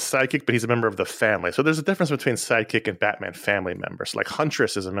Batwing isn't a sidekick, but he's a member of the family. So there's a difference between sidekick and Batman family members. Like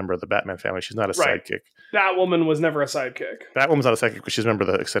Huntress is a member of the Batman family. She's not a sidekick. Batwoman was never a sidekick. Batwoman's not a sidekick, but she's a member of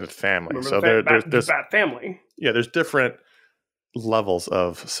the extended family. So there's Bat family. Yeah, there's different levels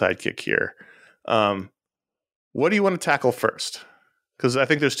of sidekick here. What do you want to tackle first? Because I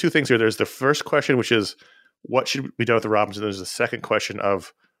think there's two things here. There's the first question, which is what should be done with the Robins, and there's the second question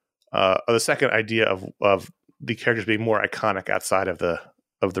of the second idea of the characters being more iconic outside of the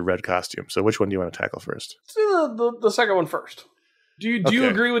red costume. So which one do you want to tackle first? Let's do the second one first. Do you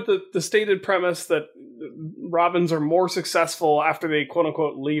agree with the stated premise that Robins are more successful after they quote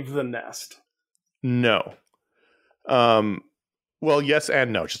unquote leave the nest? No. Well, yes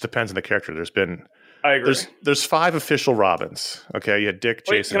and no. It just depends on the character. I agree. There's 5 official Robins. Okay, you had Dick,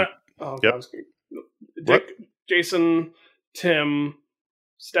 Jason. Yep. Dick, Jason, Tim,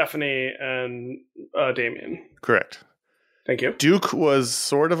 Stephanie, and Damian. Correct. Thank you. Duke was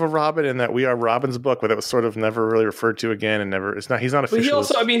sort of a Robin in that We Are Robin's book, but it was sort of never really referred to again, and he's not official.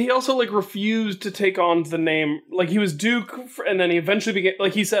 But he also like refused to take on the name. Like he was Duke, and then he eventually became,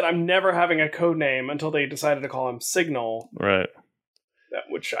 like he said, I'm never having a code name until they decided to call him Signal. Right.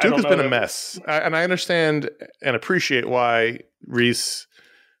 Which Duke has been a mess, and I understand and appreciate why Reese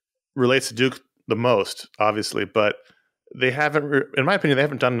relates to Duke the most, obviously, but they haven't, in my opinion, they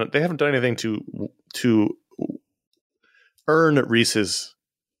haven't done anything to earn Reese's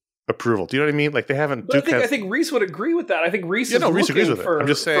approval. Do you know what I mean? Like they haven't. I think Reese would agree with that. I think Reese is Reese agrees with it. I'm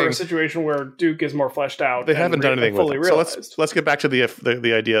just saying, for a situation where Duke is more fleshed out. They haven't done anything with it. So let's get back to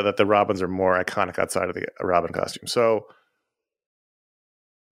the idea that the Robins are more iconic outside of the Robin costume. So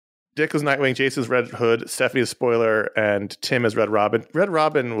Dick was Nightwing, Jason's Red Hood, Stephanie is Spoiler, and Tim is Red Robin. Red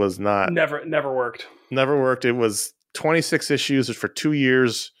Robin was not never worked. Never worked. It was 26 issues for 2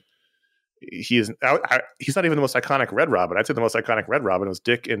 years. He's not even the most iconic Red Robin. I'd say the most iconic Red Robin was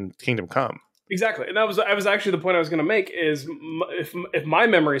Dick in Kingdom Come. Exactly, and that was actually the point I was going to make. Is if my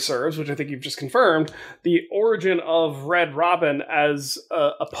memory serves, which I think you've just confirmed, the origin of Red Robin as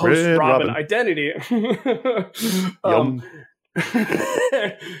a post-Robin identity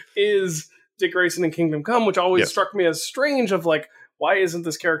is Dick Grayson in Kingdom Come, which always struck me as strange. Of like, why isn't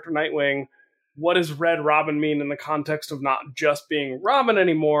this character Nightwing? What does Red Robin mean in the context of not just being Robin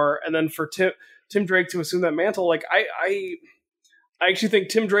anymore? And then for Tim Drake to assume that mantle, like I actually think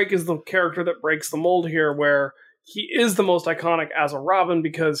Tim Drake is the character that breaks the mold here, where he is the most iconic as a Robin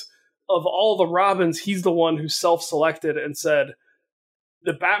because of all the Robins, he's the one who self-selected and said,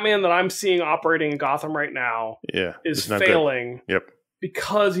 the Batman that I'm seeing operating in Gotham right now is failing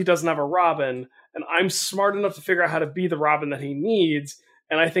because he doesn't have a Robin, and I'm smart enough to figure out how to be the Robin that he needs.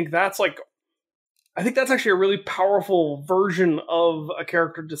 And I think that's actually a really powerful version of a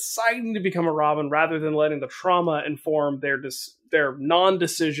character deciding to become a Robin rather than letting the trauma inform their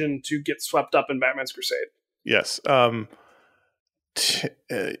non-decision to get swept up in Batman's Crusade. Yes.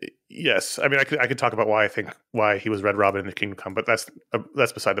 Yes. I mean, I could talk about why he was Red Robin in the Kingdom Come, but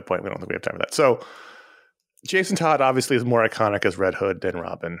that's beside the point. We don't think we have time for that. So Jason Todd obviously is more iconic as Red Hood than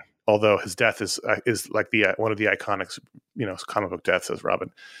Robin, although his death is like one of the iconic, comic book deaths as Robin.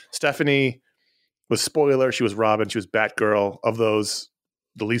 Stephanie was Spoiler. She was Robin. She was Batgirl. Of those,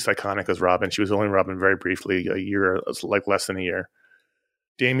 the least iconic was Robin. She was only Robin very briefly, a year, like less than a year.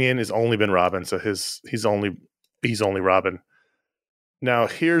 Damian has only been Robin, so he's only Robin. Now,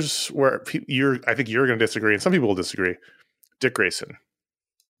 here's where I think you're going to disagree, and some people will disagree. Dick Grayson.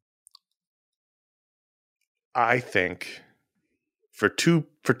 I think for two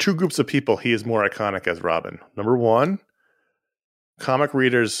groups of people, he is more iconic as Robin. Number one, comic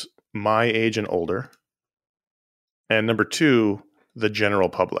readers my age and older. And number two, the general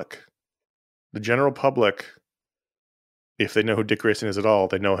public. The general public, if they know who Dick Grayson is at all,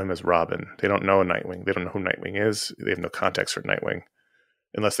 they know him as Robin. They don't know Nightwing. They don't know who Nightwing is. They have no context for Nightwing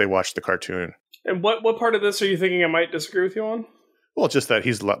unless they watch the cartoon. And what part of this are you thinking I might disagree with you on? Well, just that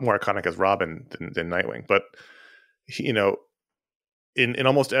he's a lot more iconic as Robin than Nightwing. But, in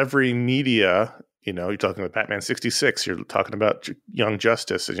almost every media, you're talking about Batman 66, you're talking about Young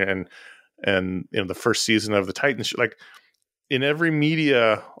Justice and the first season of the Titans. Like in every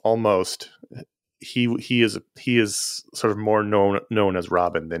media, almost he is sort of more known as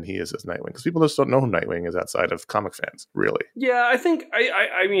Robin than he is as Nightwing, because people just don't know who Nightwing is outside of comic fans, really. Yeah, I think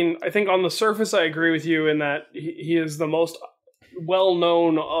I think on the surface I agree with you in that he is the most well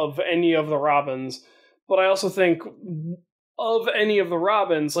known of any of the Robins, but I also think of any of the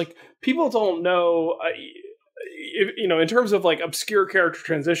Robins, like people don't know, in terms of like obscure character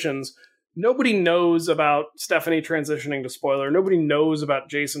transitions, nobody knows about Stephanie transitioning to Spoiler. Nobody knows about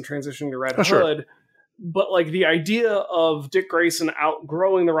Jason transitioning to Red Hood. Sure. But like the idea of Dick Grayson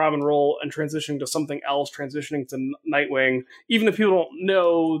outgrowing the Robin role and transitioning to something else, transitioning to Nightwing, even if people don't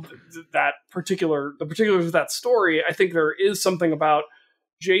know the particulars of that story, I think there is something about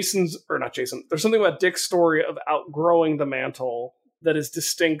there's something about Dick's story of outgrowing the mantle that is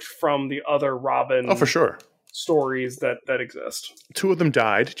distinct from the other Robin. Oh, for sure. Stories that exist. Two of them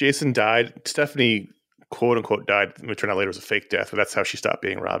died. Jason died. Stephanie, quote unquote, died. It turned out later it was a fake death, but that's how she stopped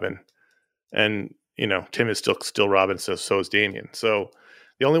being Robin. And Tim is still Robin, so is Damian. So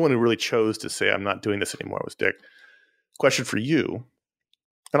the only one who really chose to say I'm not doing this anymore was Dick. Question for you,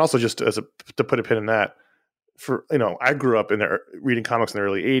 and also just to put a pin in that, I grew up reading comics in the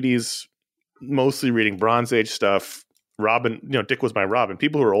early '80s, mostly reading Bronze Age stuff. Robin, Dick was my Robin.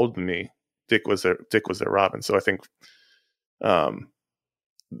 People who are older than me, Dick was their Robin. So I think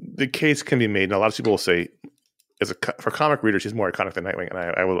the case can be made, and a lot of people will say, for comic readers, he's more iconic than Nightwing, and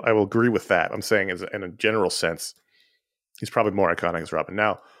I will agree with that. I'm saying, in a general sense, he's probably more iconic as Robin.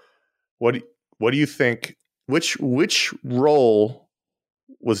 Now, what do you think? Which role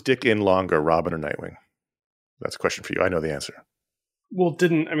was Dick in longer, Robin or Nightwing? That's a question for you. I know the answer. Well,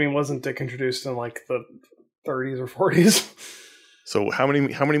 wasn't Dick introduced in like the 30s or 40s? So how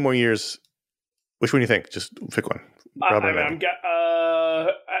many more years? Which one do you think? Just pick one.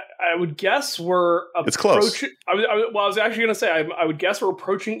 I I would guess we're approaching. It's close. I was actually going to say I would guess we're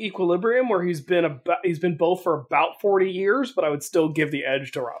approaching equilibrium, where he's been both for about 40 years, but I would still give the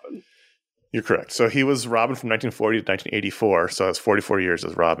edge to Robin. You're correct. So he was Robin from 1940 to 1984, so that's 44 years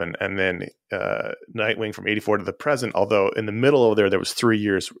as Robin, and then Nightwing from 84 to the present. Although in the middle over there was 3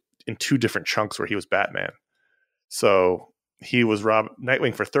 years in two different chunks where he was Batman. So he was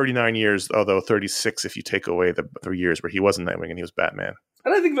Nightwing for 39 years, although 36 if you take away the 3 years where he wasn't Nightwing and he was Batman.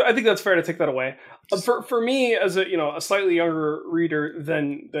 And I think that's fair to take that away. For me, as a slightly younger reader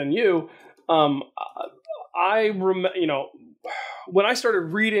than you, I remember when I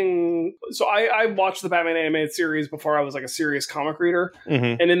started reading. So I watched the Batman animated series before I was like a serious comic reader,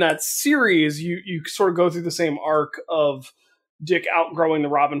 and in that series, you sort of go through the same arc of Dick outgrowing the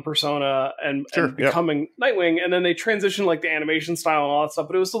Robin persona and becoming Nightwing, and then they transition like the animation style and all that stuff,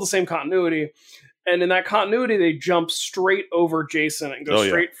 but it was still the same continuity. And in that continuity, they jump straight over Jason and go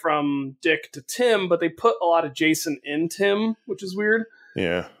straight from Dick to Tim, but they put a lot of Jason in Tim, which is weird.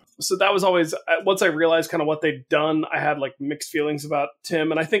 Yeah. So that was always, once I realized kind of what they'd done, I had like mixed feelings about Tim,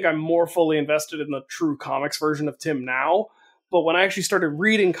 and I think I'm more fully invested in the true comics version of Tim now. But when I actually started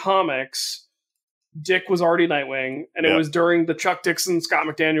reading comics, Dick was already Nightwing, and it was during the Chuck Dixon, Scott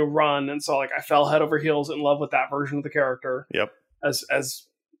McDaniel run, and so like I fell head over heels in love with that version of the character. Yep. As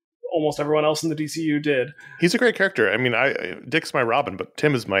almost everyone else in the DCU did. He's a great character. I mean, Dick's my Robin, but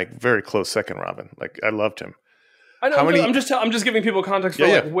Tim is my very close second Robin. Like, I loved him. I know. I'm just giving people context for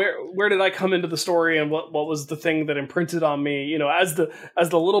where did I come into the story and what was the thing that imprinted on me. As the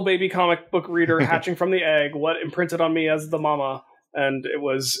little baby comic book reader hatching from the egg, what imprinted on me as the mama. And it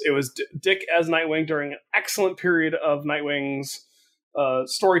was Dick as Nightwing during an excellent period of Nightwing's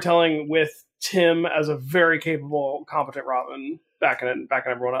storytelling, with Tim as a very capable, competent Robin backing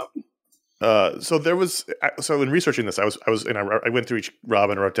everyone up. So in researching this, I went through each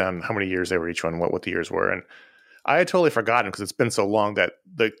Robin and wrote down how many years they were each one, what the years were, and I had totally forgotten because it's been so long that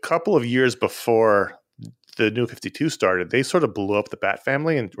the couple of years before the New 52 started, they sort of blew up the Bat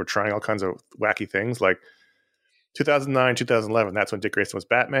family and were trying all kinds of wacky things, like 2009, 2011, that's when Dick Grayson was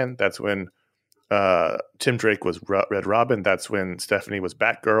Batman. That's when Tim Drake was Red Robin. That's when Stephanie was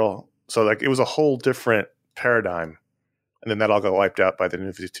Batgirl. So like it was a whole different paradigm. And then that all got wiped out by the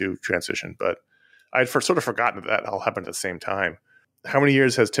New 52 transition. But I'd sort of forgotten that all happened at the same time. How many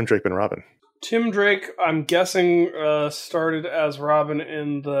years has Tim Drake been Robin? Tim Drake, I'm guessing, started as Robin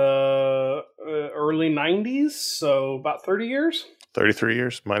in the early 90s. So about 30 years? 33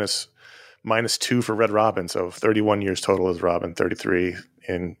 years, minus 2 for Red Robin, so 31 years total as Robin, 33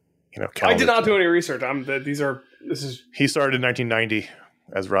 in I did not do any research. He started in 1990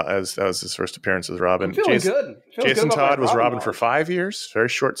 as that was his first appearance as Robin. I'm feeling good. Jason Todd was Robin for 5 years, very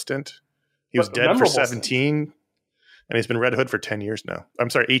short stint. He was dead for 17, and he's been Red Hood for 10 years now. I'm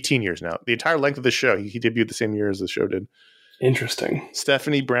sorry, 18 years now. The entire length of the show. He debuted the same year as the show did. Interesting.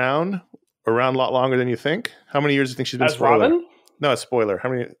 Stephanie Brown, around a lot longer than you think. How many years do you think she's been as Robin? No, a spoiler. How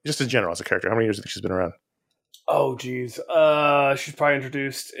many? Just in general, as a character, how many years do you think she's been around? Oh, geez. She's probably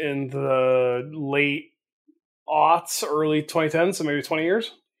introduced in the late aughts, early 2010s, so maybe 20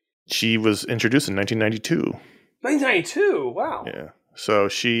 years. She was introduced in 1992. 1992. Wow. Yeah. So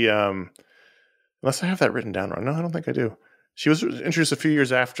she, unless I have that written down wrong. No, I don't think I do. She was introduced a few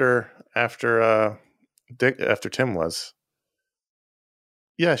years after Tim was.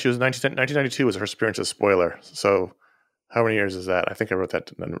 Yeah, she was 1992 was her first appearance as Spoiler. So. How many years is that? I think I wrote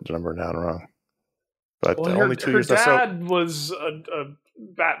that number down wrong. But only 2 years. Her dad was a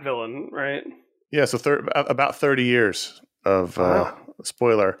Bat villain, right? Yeah, so about 30 years of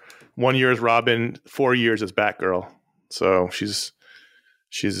Spoiler. 1 year as Robin, 4 years as Batgirl. So she's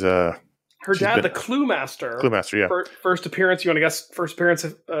her dad, the Clue Master. Clue Master, yeah. First appearance. You want to guess first appearance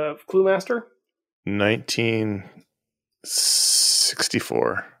of Clue Master?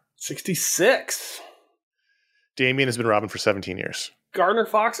 1964. 66. Damian has been Robin for 17 years. Gardner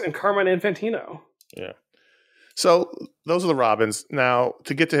Fox and Carmine Infantino. Yeah. So those are the Robins. Now,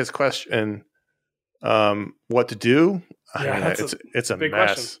 to get to his question, what to do? It's a mess.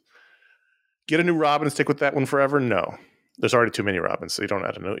 Question. Get a new Robin and stick with that one forever? No. There's already too many Robins, so you don't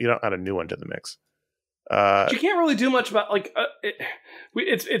add a new one to the mix. You can't really do much about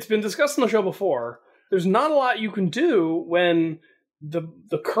it's been discussed on the show before. There's not a lot you can do when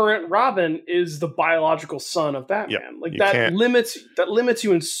the current Robin is the biological son of Batman. That limits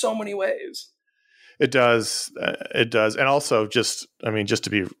you in so many ways. It does, and also just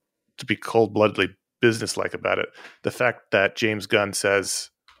to be cold-bloodedly businesslike about it, the fact that James Gunn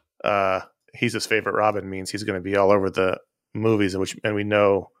says he's his favorite Robin means he's going to be all over the movies, and we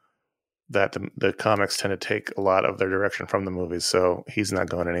know that the comics tend to take a lot of their direction from the movies, so he's not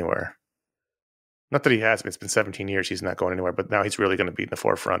going anywhere. Not that he has been. It's been 17 years. He's not going anywhere, but now he's really going to be in the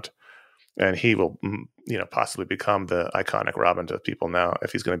forefront. And he will, possibly become the iconic Robin to people now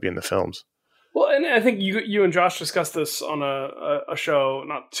if he's going to be in the films. Well, and I think you and Josh discussed this on a show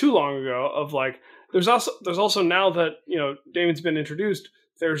not too long ago of like, there's also now that, Damian's been introduced,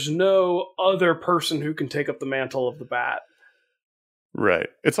 there's no other person who can take up the mantle of the Bat. Right.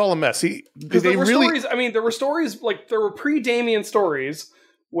 It's all a mess. There were stories, like there were pre-Damian stories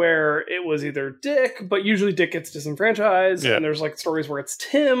where it was either Dick, but usually Dick gets disenfranchised, and there's like stories where it's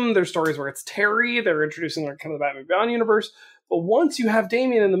Tim, there's stories where it's Terry, they're introducing like kind of the Batman Beyond universe, but once you have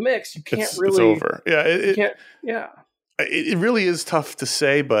Damian in the mix, you can't really... It's over. Yeah, it really is tough to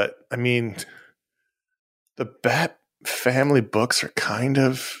say, but I mean, the Bat family books are kind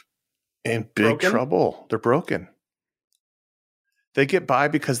of in big trouble. They're broken. They get by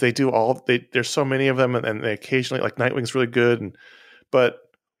because they do there's so many of them, and they occasionally, like Nightwing's really good, but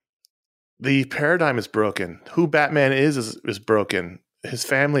the paradigm is broken. Who Batman is broken. His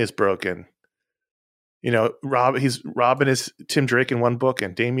family is broken. Robin is Tim Drake in one book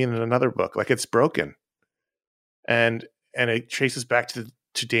and Damian in another book. Like, it's broken. And it traces back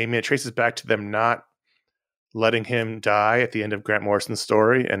to Damian. It traces back to them not letting him die at the end of Grant Morrison's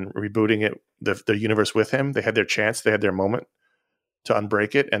story and rebooting it, the universe with him. They had their chance. They had their moment to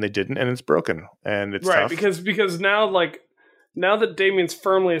unbreak it, and they didn't, and it's broken. And it's right, tough. because now that Damian's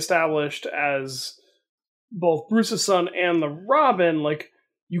firmly established as both Bruce's son and the Robin, like,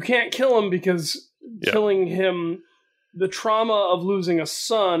 you can't kill him because killing him, the trauma of losing a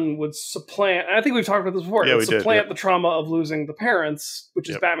son would supplant, and I think we've talked about this before, it would supplant the trauma of losing the parents, which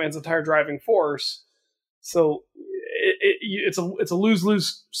is Batman's entire driving force. So it's a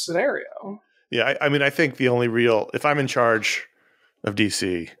lose-lose scenario. Yeah, I mean, I think the only real, if I'm in charge of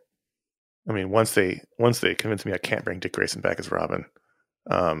DC, I mean, once they convince me I can't bring Dick Grayson back as Robin,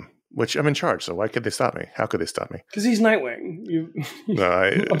 which I'm in charge, so why could they stop me? How could they stop me? Because he's Nightwing.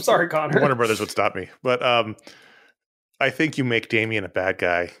 I'm sorry, Connor. Warner Brothers would stop me. But I think you make Damian a bad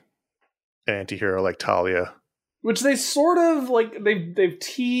guy, an anti-hero like Talia. Which they sort of, like, they've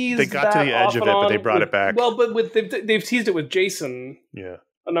teased. They got to the edge of it, but they brought it back. Well, but they've teased it with Jason. Yeah.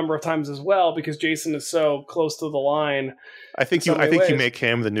 A number of times as well, because Jason is so close to the line. I think you make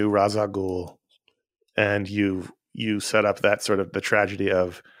him the new Ra's al Ghul, and you set up that sort of the tragedy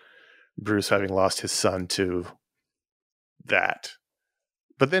of Bruce having lost his son to that.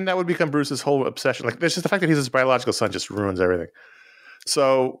 But then that would become Bruce's whole obsession. Like, there's just the fact that he's his biological son just ruins everything.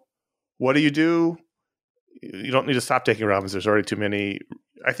 So what do? You don't need to stop taking Robins. There's already too many.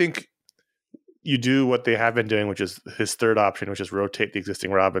 I think you do what they have been doing, which is his third option, which is rotate the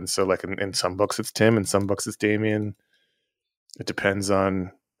existing Robins. So, like, in some books it's Tim, in some books it's Damian. It depends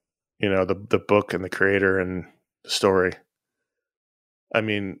on, the book and the creator and the story. I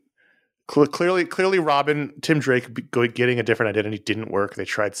mean, clearly Robin, Tim Drake getting a different identity didn't work. They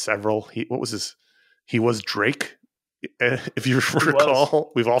tried several. He was Drake, if you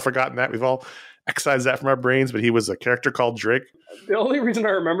recall. We've all forgotten that. We've all excised that from our brains, but he was a character called Drake. The only reason I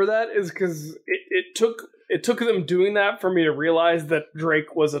remember that is because it took them doing that for me to realize that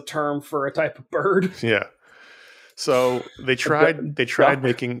Drake was a term for a type of bird. Yeah. So they tried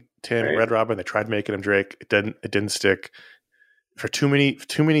making Tim Red Robin. They tried making him Drake. It didn't stick. For too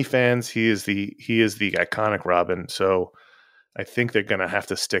many fans, he is the iconic Robin. So I think they're going to have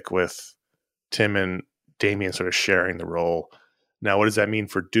to stick with Tim and Damian sort of sharing the role. Now, what does that mean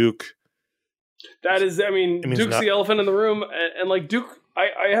for Duke? That is, Duke's the elephant in the room, and like Duke,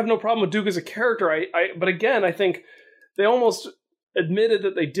 I have no problem with Duke as a character. But again, I think they almost admitted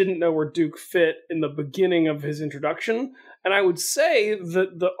that they didn't know where Duke fit in the beginning of his introduction. And I would say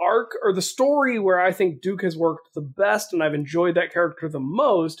that the arc or the story where I think Duke has worked the best, and I've enjoyed that character the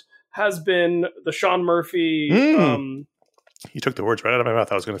most, has been the Sean Murphy. You took the words right out of my mouth.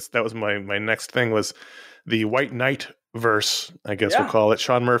 That was my next thing, was the White Knight verse, I guess we'll call it.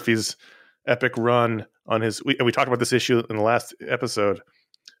 Sean Murphy's epic run on his, we talked about this issue in the last episode,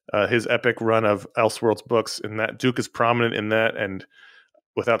 his epic run of Elseworlds books, and that Duke is prominent in that. And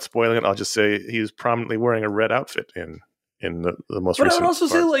without spoiling it, I'll just say he's prominently wearing a red outfit in the most recent. But I would also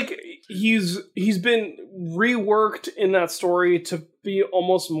say, like, he's been reworked in that story to be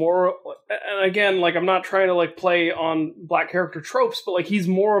almost more, and again, like, I'm not trying to like play on black character tropes, but like, he's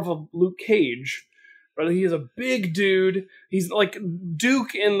more of a Luke Cage. But he is a big dude. He's like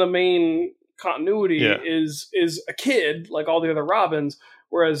Duke in the main continuity is a kid like all the other Robins,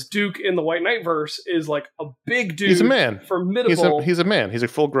 whereas Duke in the White Knight verse is like a big dude. He's a man. Formidable. He's a man. He's a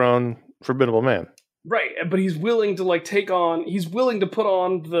full-grown, formidable man. Right, but he's willing to he's willing to put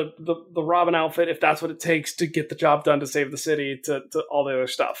on the Robin outfit if that's what it takes to get the job done, to save the city, to all the other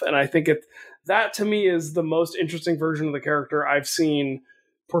stuff. And I think that to me is the most interesting version of the character I've seen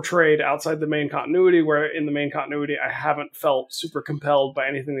portrayed outside the main continuity, where in the main continuity I haven't felt super compelled by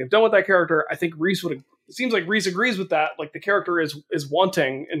anything they've done with that character. I think it seems like Reese agrees with that. Like, the character is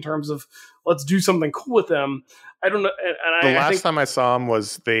wanting in terms of, let's do something cool with them. I don't know. And the last time I saw him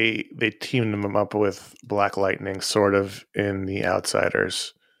was they teamed him up with Black Lightning, sort of in The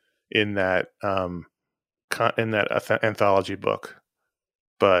Outsiders, in that anthology book.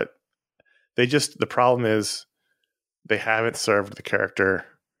 But the problem is they haven't served the character.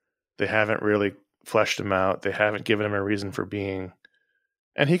 They haven't really fleshed him out. They haven't given him a reason for being.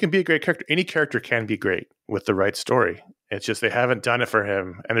 And he can be a great character. Any character can be great with the right story. It's just they haven't done it for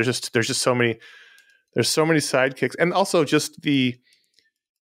him. And there's just so many. There's so many sidekicks, and also just in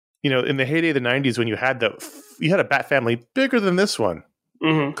the heyday of the '90s when you had a Bat family bigger than this one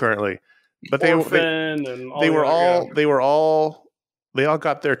currently, but they all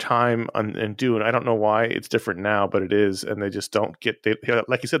got their time in Dune. I don't know why it's different now, but it is, and they just don't get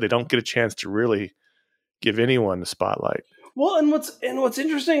like you said, they don't get a chance to really give anyone the spotlight. Well, and what's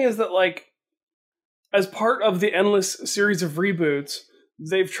interesting is that, like, as part of the endless series of reboots,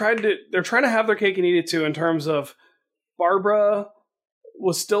 they're trying to have their cake and eat it too, in terms of Barbara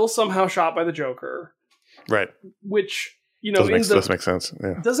was still somehow shot by the Joker. Right. Which, doesn't make sense.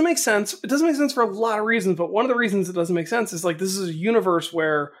 Yeah. It doesn't make sense. It doesn't make sense for a lot of reasons, but one of the reasons it doesn't make sense is, like, this is a universe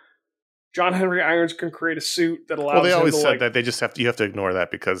where John Henry Irons can create a suit that allows. Well, they always said that you have to ignore that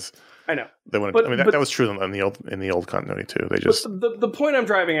because I know they want. That was true in the old continuity too. They just the point I'm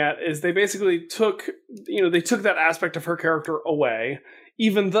driving at is they basically took that aspect of her character away,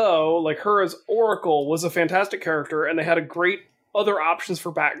 even though, like, her as Oracle was a fantastic character, and they had a great other options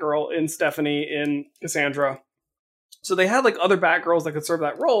for Batgirl in Stephanie, in Cassandra. So they had, like, other Batgirls that could serve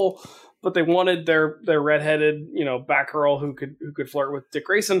that role, but they wanted their redheaded, Batgirl who could flirt with Dick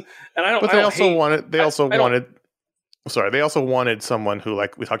Grayson. And they also wanted someone who,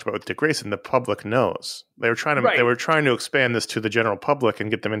 like we talked about with Dick Grayson, the public knows. They were trying to expand this to the general public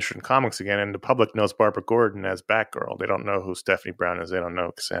and get them interested in comics again. And the public knows Barbara Gordon as Batgirl. They don't know who Stephanie Brown is. They don't know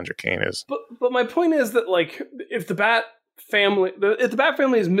who Cassandra Cain is. But my point is that, like, if the Bat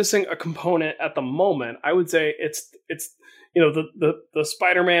family is missing a component at the moment, I would say it's the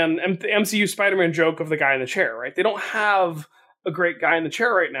Spider-Man, the MCU Spider-Man joke of the guy in the chair, right? They don't have a great guy in the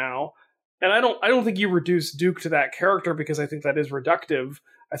chair right now. And I don't think you reduce Duke to that character, because I think that is reductive.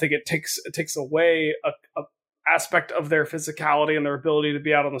 I think it takes away a aspect of their physicality and their ability to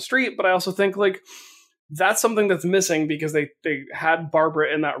be out on the street. But I also think, like, that's something that's missing, because they had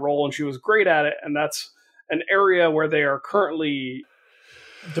Barbara in that role and she was great at it. And that's an area where they are currently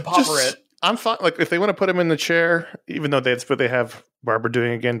depauperate. I'm fine. Like, if they want to put him in the chair, even though that's what they have Barbara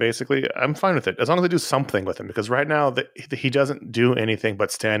doing again, basically, I'm fine with it. As long as they do something with him. Because right now, he doesn't do anything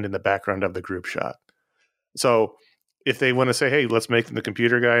but stand in the background of the group shot. So if they want to say, hey, let's make the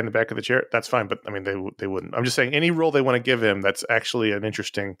computer guy in the back of the chair, that's fine. But, I mean, they wouldn't. I'm just saying, any role they want to give him that's actually an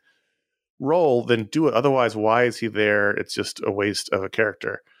interesting role, then do it. Otherwise, why is he there? It's just a waste of a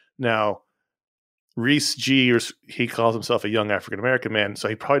character. Now, Reese G, he calls himself a young African-American man, so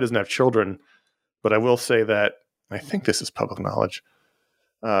he probably doesn't have children. But I will say that, I think this is public knowledge,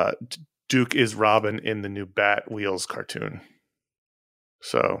 Duke is Robin in the new Bat Wheels cartoon.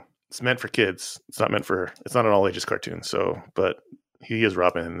 So it's meant for kids. It's not an all ages cartoon. So, but he is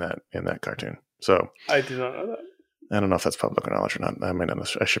Robin in that cartoon. So I do not know that. I don't know if that's public knowledge or not. I might not.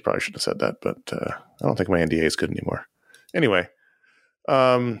 I probably shouldn't have said that, but I don't think my NDA is good anymore. Anyway,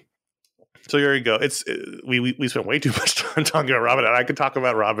 so here you go. We spent way too much time talking about Robin, and I could talk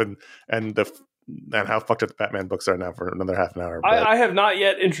about Robin and how fucked up the Batman books are now for another half an hour. I have not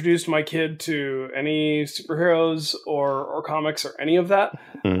yet introduced my kid to any superheroes or comics or any of that.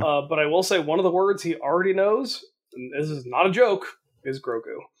 Mm-hmm. But I will say one of the words he already knows, and this is not a joke, is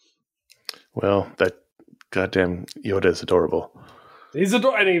Grogu. Well, that goddamn Yoda is adorable. He's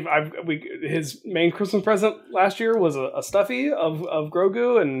adorable. His main Christmas present last year was a stuffy of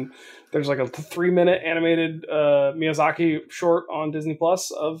Grogu, and there's like a 3-minute animated Miyazaki short on Disney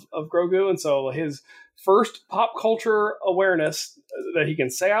Plus of Grogu, and so his first pop culture awareness that he can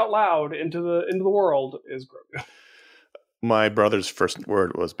say out loud into the world is Grogu. My brother's first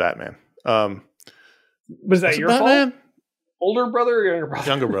word was Batman. Was that your Batman? Fault? Older brother or younger brother?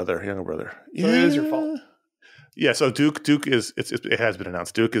 Younger brother. So it is your fault. Yeah, so Duke is it has been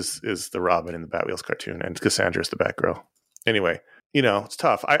announced. Duke is the Robin in the Batwheels cartoon, and Cassandra is the Batgirl. Anyway, it's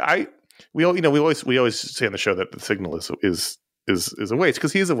tough. We always say on the show that the signal is a waste,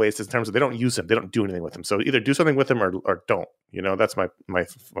 because he's a waste in terms of they don't use him, they don't do anything with him. So either do something with him or don't. That's my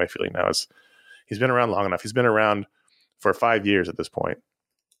feeling now. Is he's been around long enough. He's been around for 5 years at this point.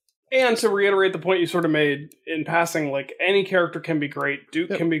 And to reiterate the point you sort of made in passing, like, any character can be great. Duke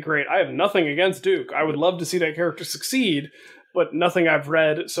can be great. I have nothing against Duke. I would love to see that character succeed, but nothing I've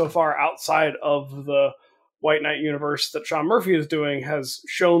read so far outside of the White Knight universe that Sean Murphy is doing has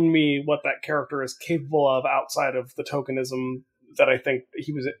shown me what that character is capable of outside of the tokenism that I think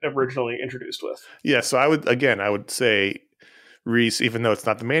he was originally introduced with. Yeah, so I would say Reese, even though it's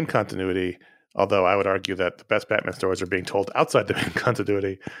not the main continuity, although I would argue that the best Batman stories are being told outside the main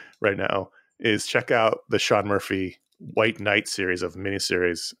continuity right now, is check out the Sean Murphy White Knight series of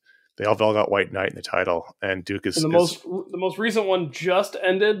miniseries. They all got White Knight in the title, and Duke is... And the most recent one just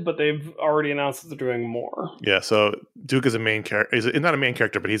ended, but they've already announced that they're doing more. Yeah, so Duke is a main character. He's not a main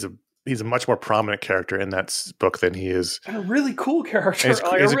character, but he's a much more prominent character in that book than he is. And a really cool character.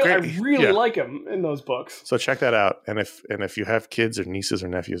 I really like him in those books. So check that out. And if you have kids or nieces or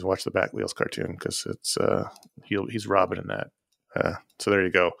nephews, watch the Batwheels cartoon, because it's he's Robin in that. So there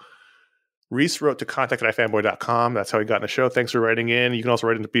you go. Reese wrote to contact@ifanboy.com. That's how he got in the show. Thanks for writing in. You can also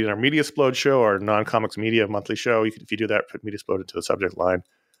write in to be in our Mediasplode show, our non-comics media monthly show. If you do that, put Mediasplode into the subject line.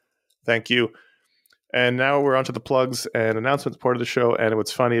 Thank you. And now we're on to the plugs and announcements part of the show. And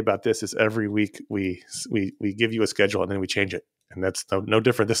what's funny about this is every week we give you a schedule and then we change it. And that's no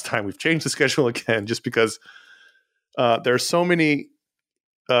different this time. We've changed the schedule again just because there are so many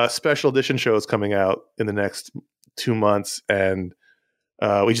special edition shows coming out in the next 2 months, and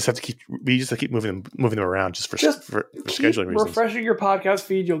we just have to keep moving them around just for scheduling reasons. Refreshing your podcast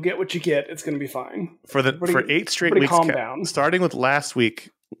feed, you'll get what you get. It's going to be fine. For 8 straight weeks, calm down. Starting with last week,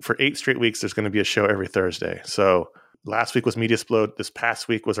 for 8 straight weeks, there's going to be a show every Thursday. So last week was Mediasplode. This past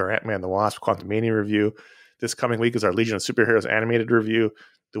week was our Ant-Man and the Wasp Quantumania review. This coming week is our Legion of Superheroes animated review.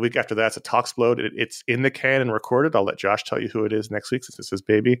 The week after that's a Talksplode. It's in the can and recorded. I'll let Josh tell you who it is next week, since it's his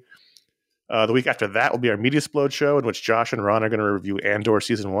baby. The week after that will be our Mediasplode show, in which Josh and Ron are going to review Andor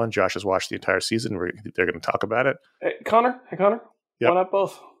Season 1. Josh has watched the entire season. They're going to talk about it. Hey, Connor. Yep. Why not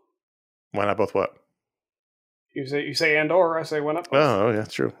both? Why not both what? You say Andor, I say why not both? Oh, yeah,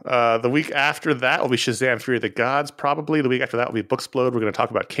 true. The week after that will be Shazam! Fury of the Gods, probably. The week after that will be Booksplode. We're going to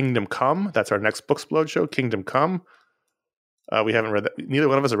talk about Kingdom Come. That's our next Booksplode show, Kingdom Come. We haven't read that. Neither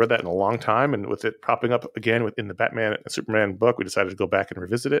one of us have read that in a long time. And with it popping up again in the Batman and Superman book, we decided to go back and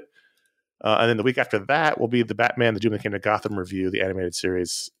revisit it. And then the week after that will be the Batman, The Doom That Came to Gotham review, the animated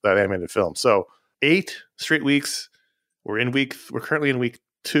series, that animated film. So 8 straight weeks. We're currently in week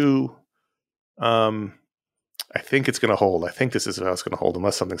 2. I think it's going to hold. I think this is how it's going to hold,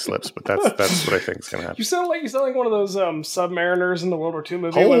 unless something slips. But that's what I think is going to happen. You sound like one of those submariners in the World War II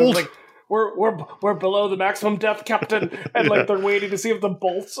movie. Hold. It's like, we're below the maximum depth, Captain, and like they're waiting to see if the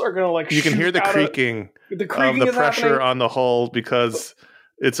bolts are going to like. You can hear the creaking of the pressure happening on the hull, because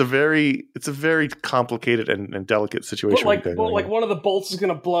it's a very complicated and delicate situation. But like one of the bolts is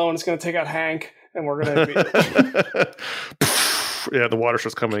going to blow and it's going to take out Hank, and we're going to be. Yeah, the water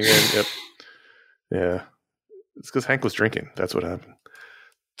starts coming in. Yep. Yeah. It's because Hank was drinking. That's what happened.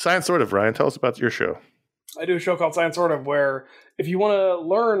 Science Sort of, Ryan. Tell us about your show. I do a show called Science Sort of, where if you want to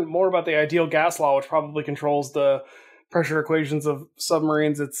learn more about the ideal gas law, which probably controls the pressure equations of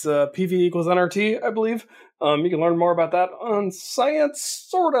submarines, it's PV equals nRT, I believe. You can learn more about that on Science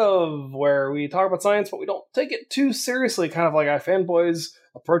Sort of, where we talk about science, but we don't take it too seriously, kind of like iFanboy's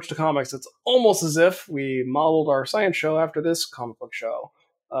approach to comics. It's almost as if we modeled our science show after this comic book show.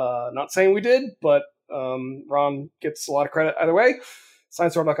 Not saying we did, but Ron gets a lot of credit either way.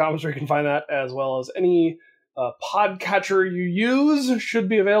 ScienceSort.com is where you can find that, as well as any podcatcher you use should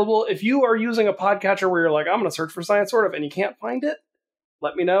be available. If you are using a podcatcher where you're like, I'm going to search for Science Sort of, and you can't find it,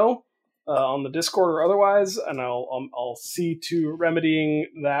 let me know on the Discord or otherwise, and I'll see to remedying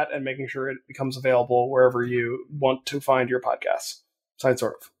that and making sure it becomes available wherever you want to find your podcasts. Science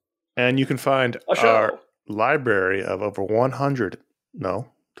Sort of. And you can find our library of over 100. No.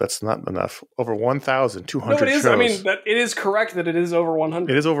 That's not enough. Over 1,200 shows. No, it is. I mean, it is correct that it is over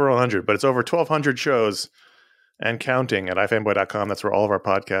 100. It is over 100, but it's over 1,200 shows and counting at ifanboy.com. That's where all of our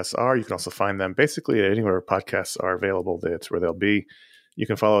podcasts are. You can also find them basically anywhere podcasts are available. That's where they'll be. You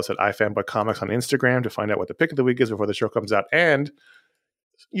can follow us at ifanboycomics on Instagram to find out what the pick of the week is before the show comes out. And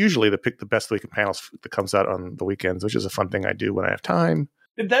usually the best of the week of panels that comes out on the weekends, which is a fun thing I do when I have time.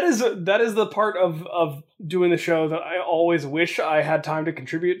 That is the part of doing the show that I always wish I had time to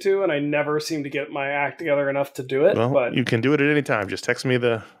contribute to, and I never seem to get my act together enough to do it. Well, but you can do it at any time. Just text me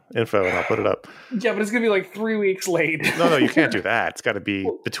the info and I'll put it up. Yeah, but it's going to be like 3 weeks late. No, you can't do that. It's got to be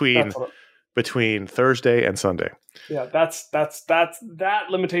between between Thursday and Sunday. Yeah, that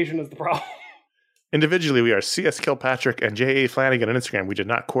limitation is the problem. Individually, we are CS Kilpatrick and J.A. Flanagan on Instagram. We did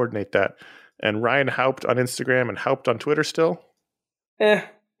not coordinate that. And Ryan Haupt on Instagram and Haupt on Twitter still?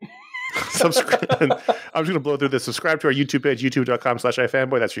 Subscribe. I'm just going to blow through this. Subscribe to our YouTube page,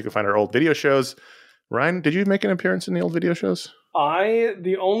 youtube.com/ifanboy. That's where you can find our old video shows. Ryan, did you make an appearance in the old video shows?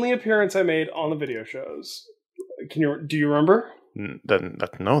 The only appearance I made on the video shows. Do you remember?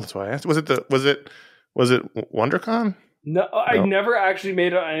 No, that's why I asked. Was it WonderCon? No, I never actually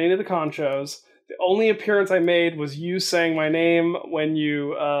made it on any of the con shows. The only appearance I made was you saying my name when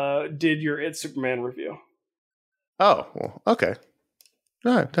you did your It's Superman review. Oh, well, okay.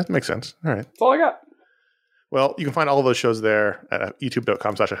 All right, that makes sense. All right. That's all I got. Well, you can find all of those shows there at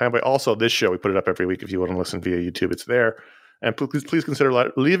youtube.com/ifanboy. Also, this show, we put it up every week. If you want to listen via YouTube, it's there. And please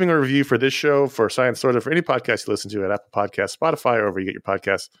consider leaving a review for this show, for Science Sorted, for any podcast you listen to at Apple Podcasts, Spotify, or wherever you get your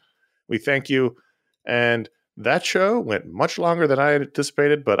podcasts. We thank you. And that show went much longer than I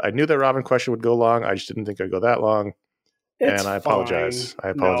anticipated, but I knew that Robin question would go long. I just didn't think it'd go that long. It's I apologize. Fine.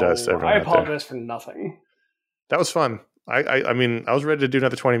 I apologize to everyone. I apologize for nothing. That was fun. I mean, I was ready to do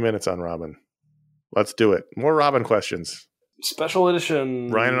another 20 minutes on Robin. Let's do it. More Robin questions. Special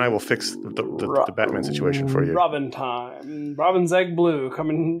edition. Ryan and I will fix the Batman situation for you. Robin time. Robin's Egg Blue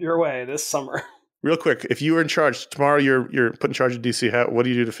coming your way this summer. Real quick, if you were in charge tomorrow, you're put in charge of DC. What do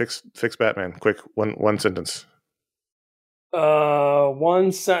you do to fix Batman? Quick, one sentence.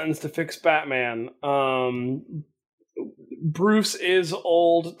 One sentence to fix Batman. Bruce is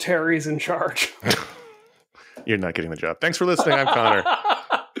old. Terry's in charge. You're not getting the job. Thanks for listening. I'm Connor.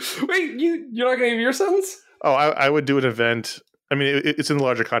 Wait, you're not going to give your sentence? Oh, I would do an event. I mean, it's in the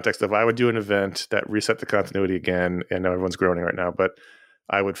larger context of I would do an event that reset the continuity again. And now everyone's groaning right now, but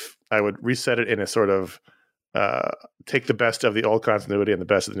I would reset it in a sort of take the best of the old continuity and the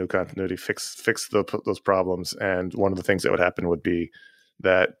best of the new continuity, fix those problems. And one of the things that would happen would be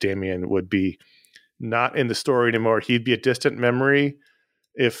that Damian would be not in the story anymore. He'd be a distant memory.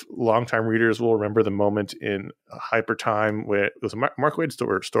 If longtime readers will remember the moment in Hyper Time, where it was a Mark Waid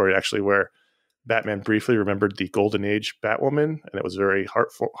story actually, where Batman briefly remembered the Golden Age Batwoman, and it was very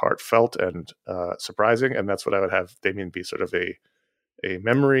heartfelt and surprising. And that's what I would have Damian be, sort of a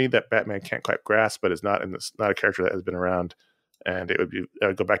memory that Batman can't quite grasp, but is not a character that has been around. And it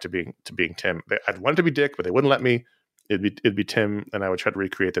would go back to being Tim. I'd want it to be Dick, but they wouldn't let me. It'd be Tim, and I would try to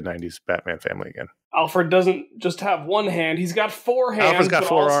recreate the 90s Batman family again. Alfred doesn't just have one hand. He's got 4 hands. Alfred's got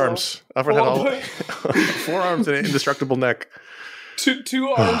 4 arms. Alfred had 4 arms and an indestructible neck. Two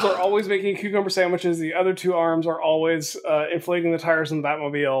arms are always making cucumber sandwiches. The other 2 arms are always inflating the tires in the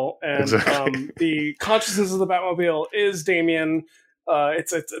Batmobile. And exactly. The consciousness of the Batmobile is Damian.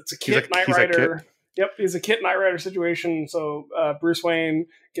 It's a Kit Knight Rider. Yep, he's a Kit Knight Rider situation. So Bruce Wayne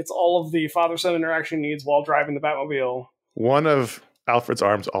gets all of the father-son interaction needs while driving the Batmobile. One of Alfred's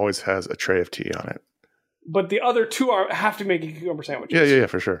arms always has a tray of tea on it. But the other 2 have to make cucumber sandwiches. Yeah,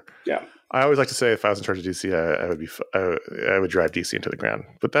 for sure. Yeah. I always like to say if I was in charge of DC, I would drive DC into the ground.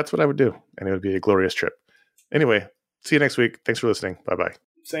 But that's what I would do, and it would be a glorious trip. Anyway, see you next week. Thanks for listening. Bye-bye.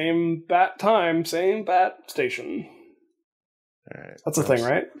 Same bat time, same bat station. All right. That's a thing,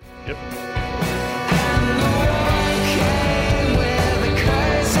 right? Yep.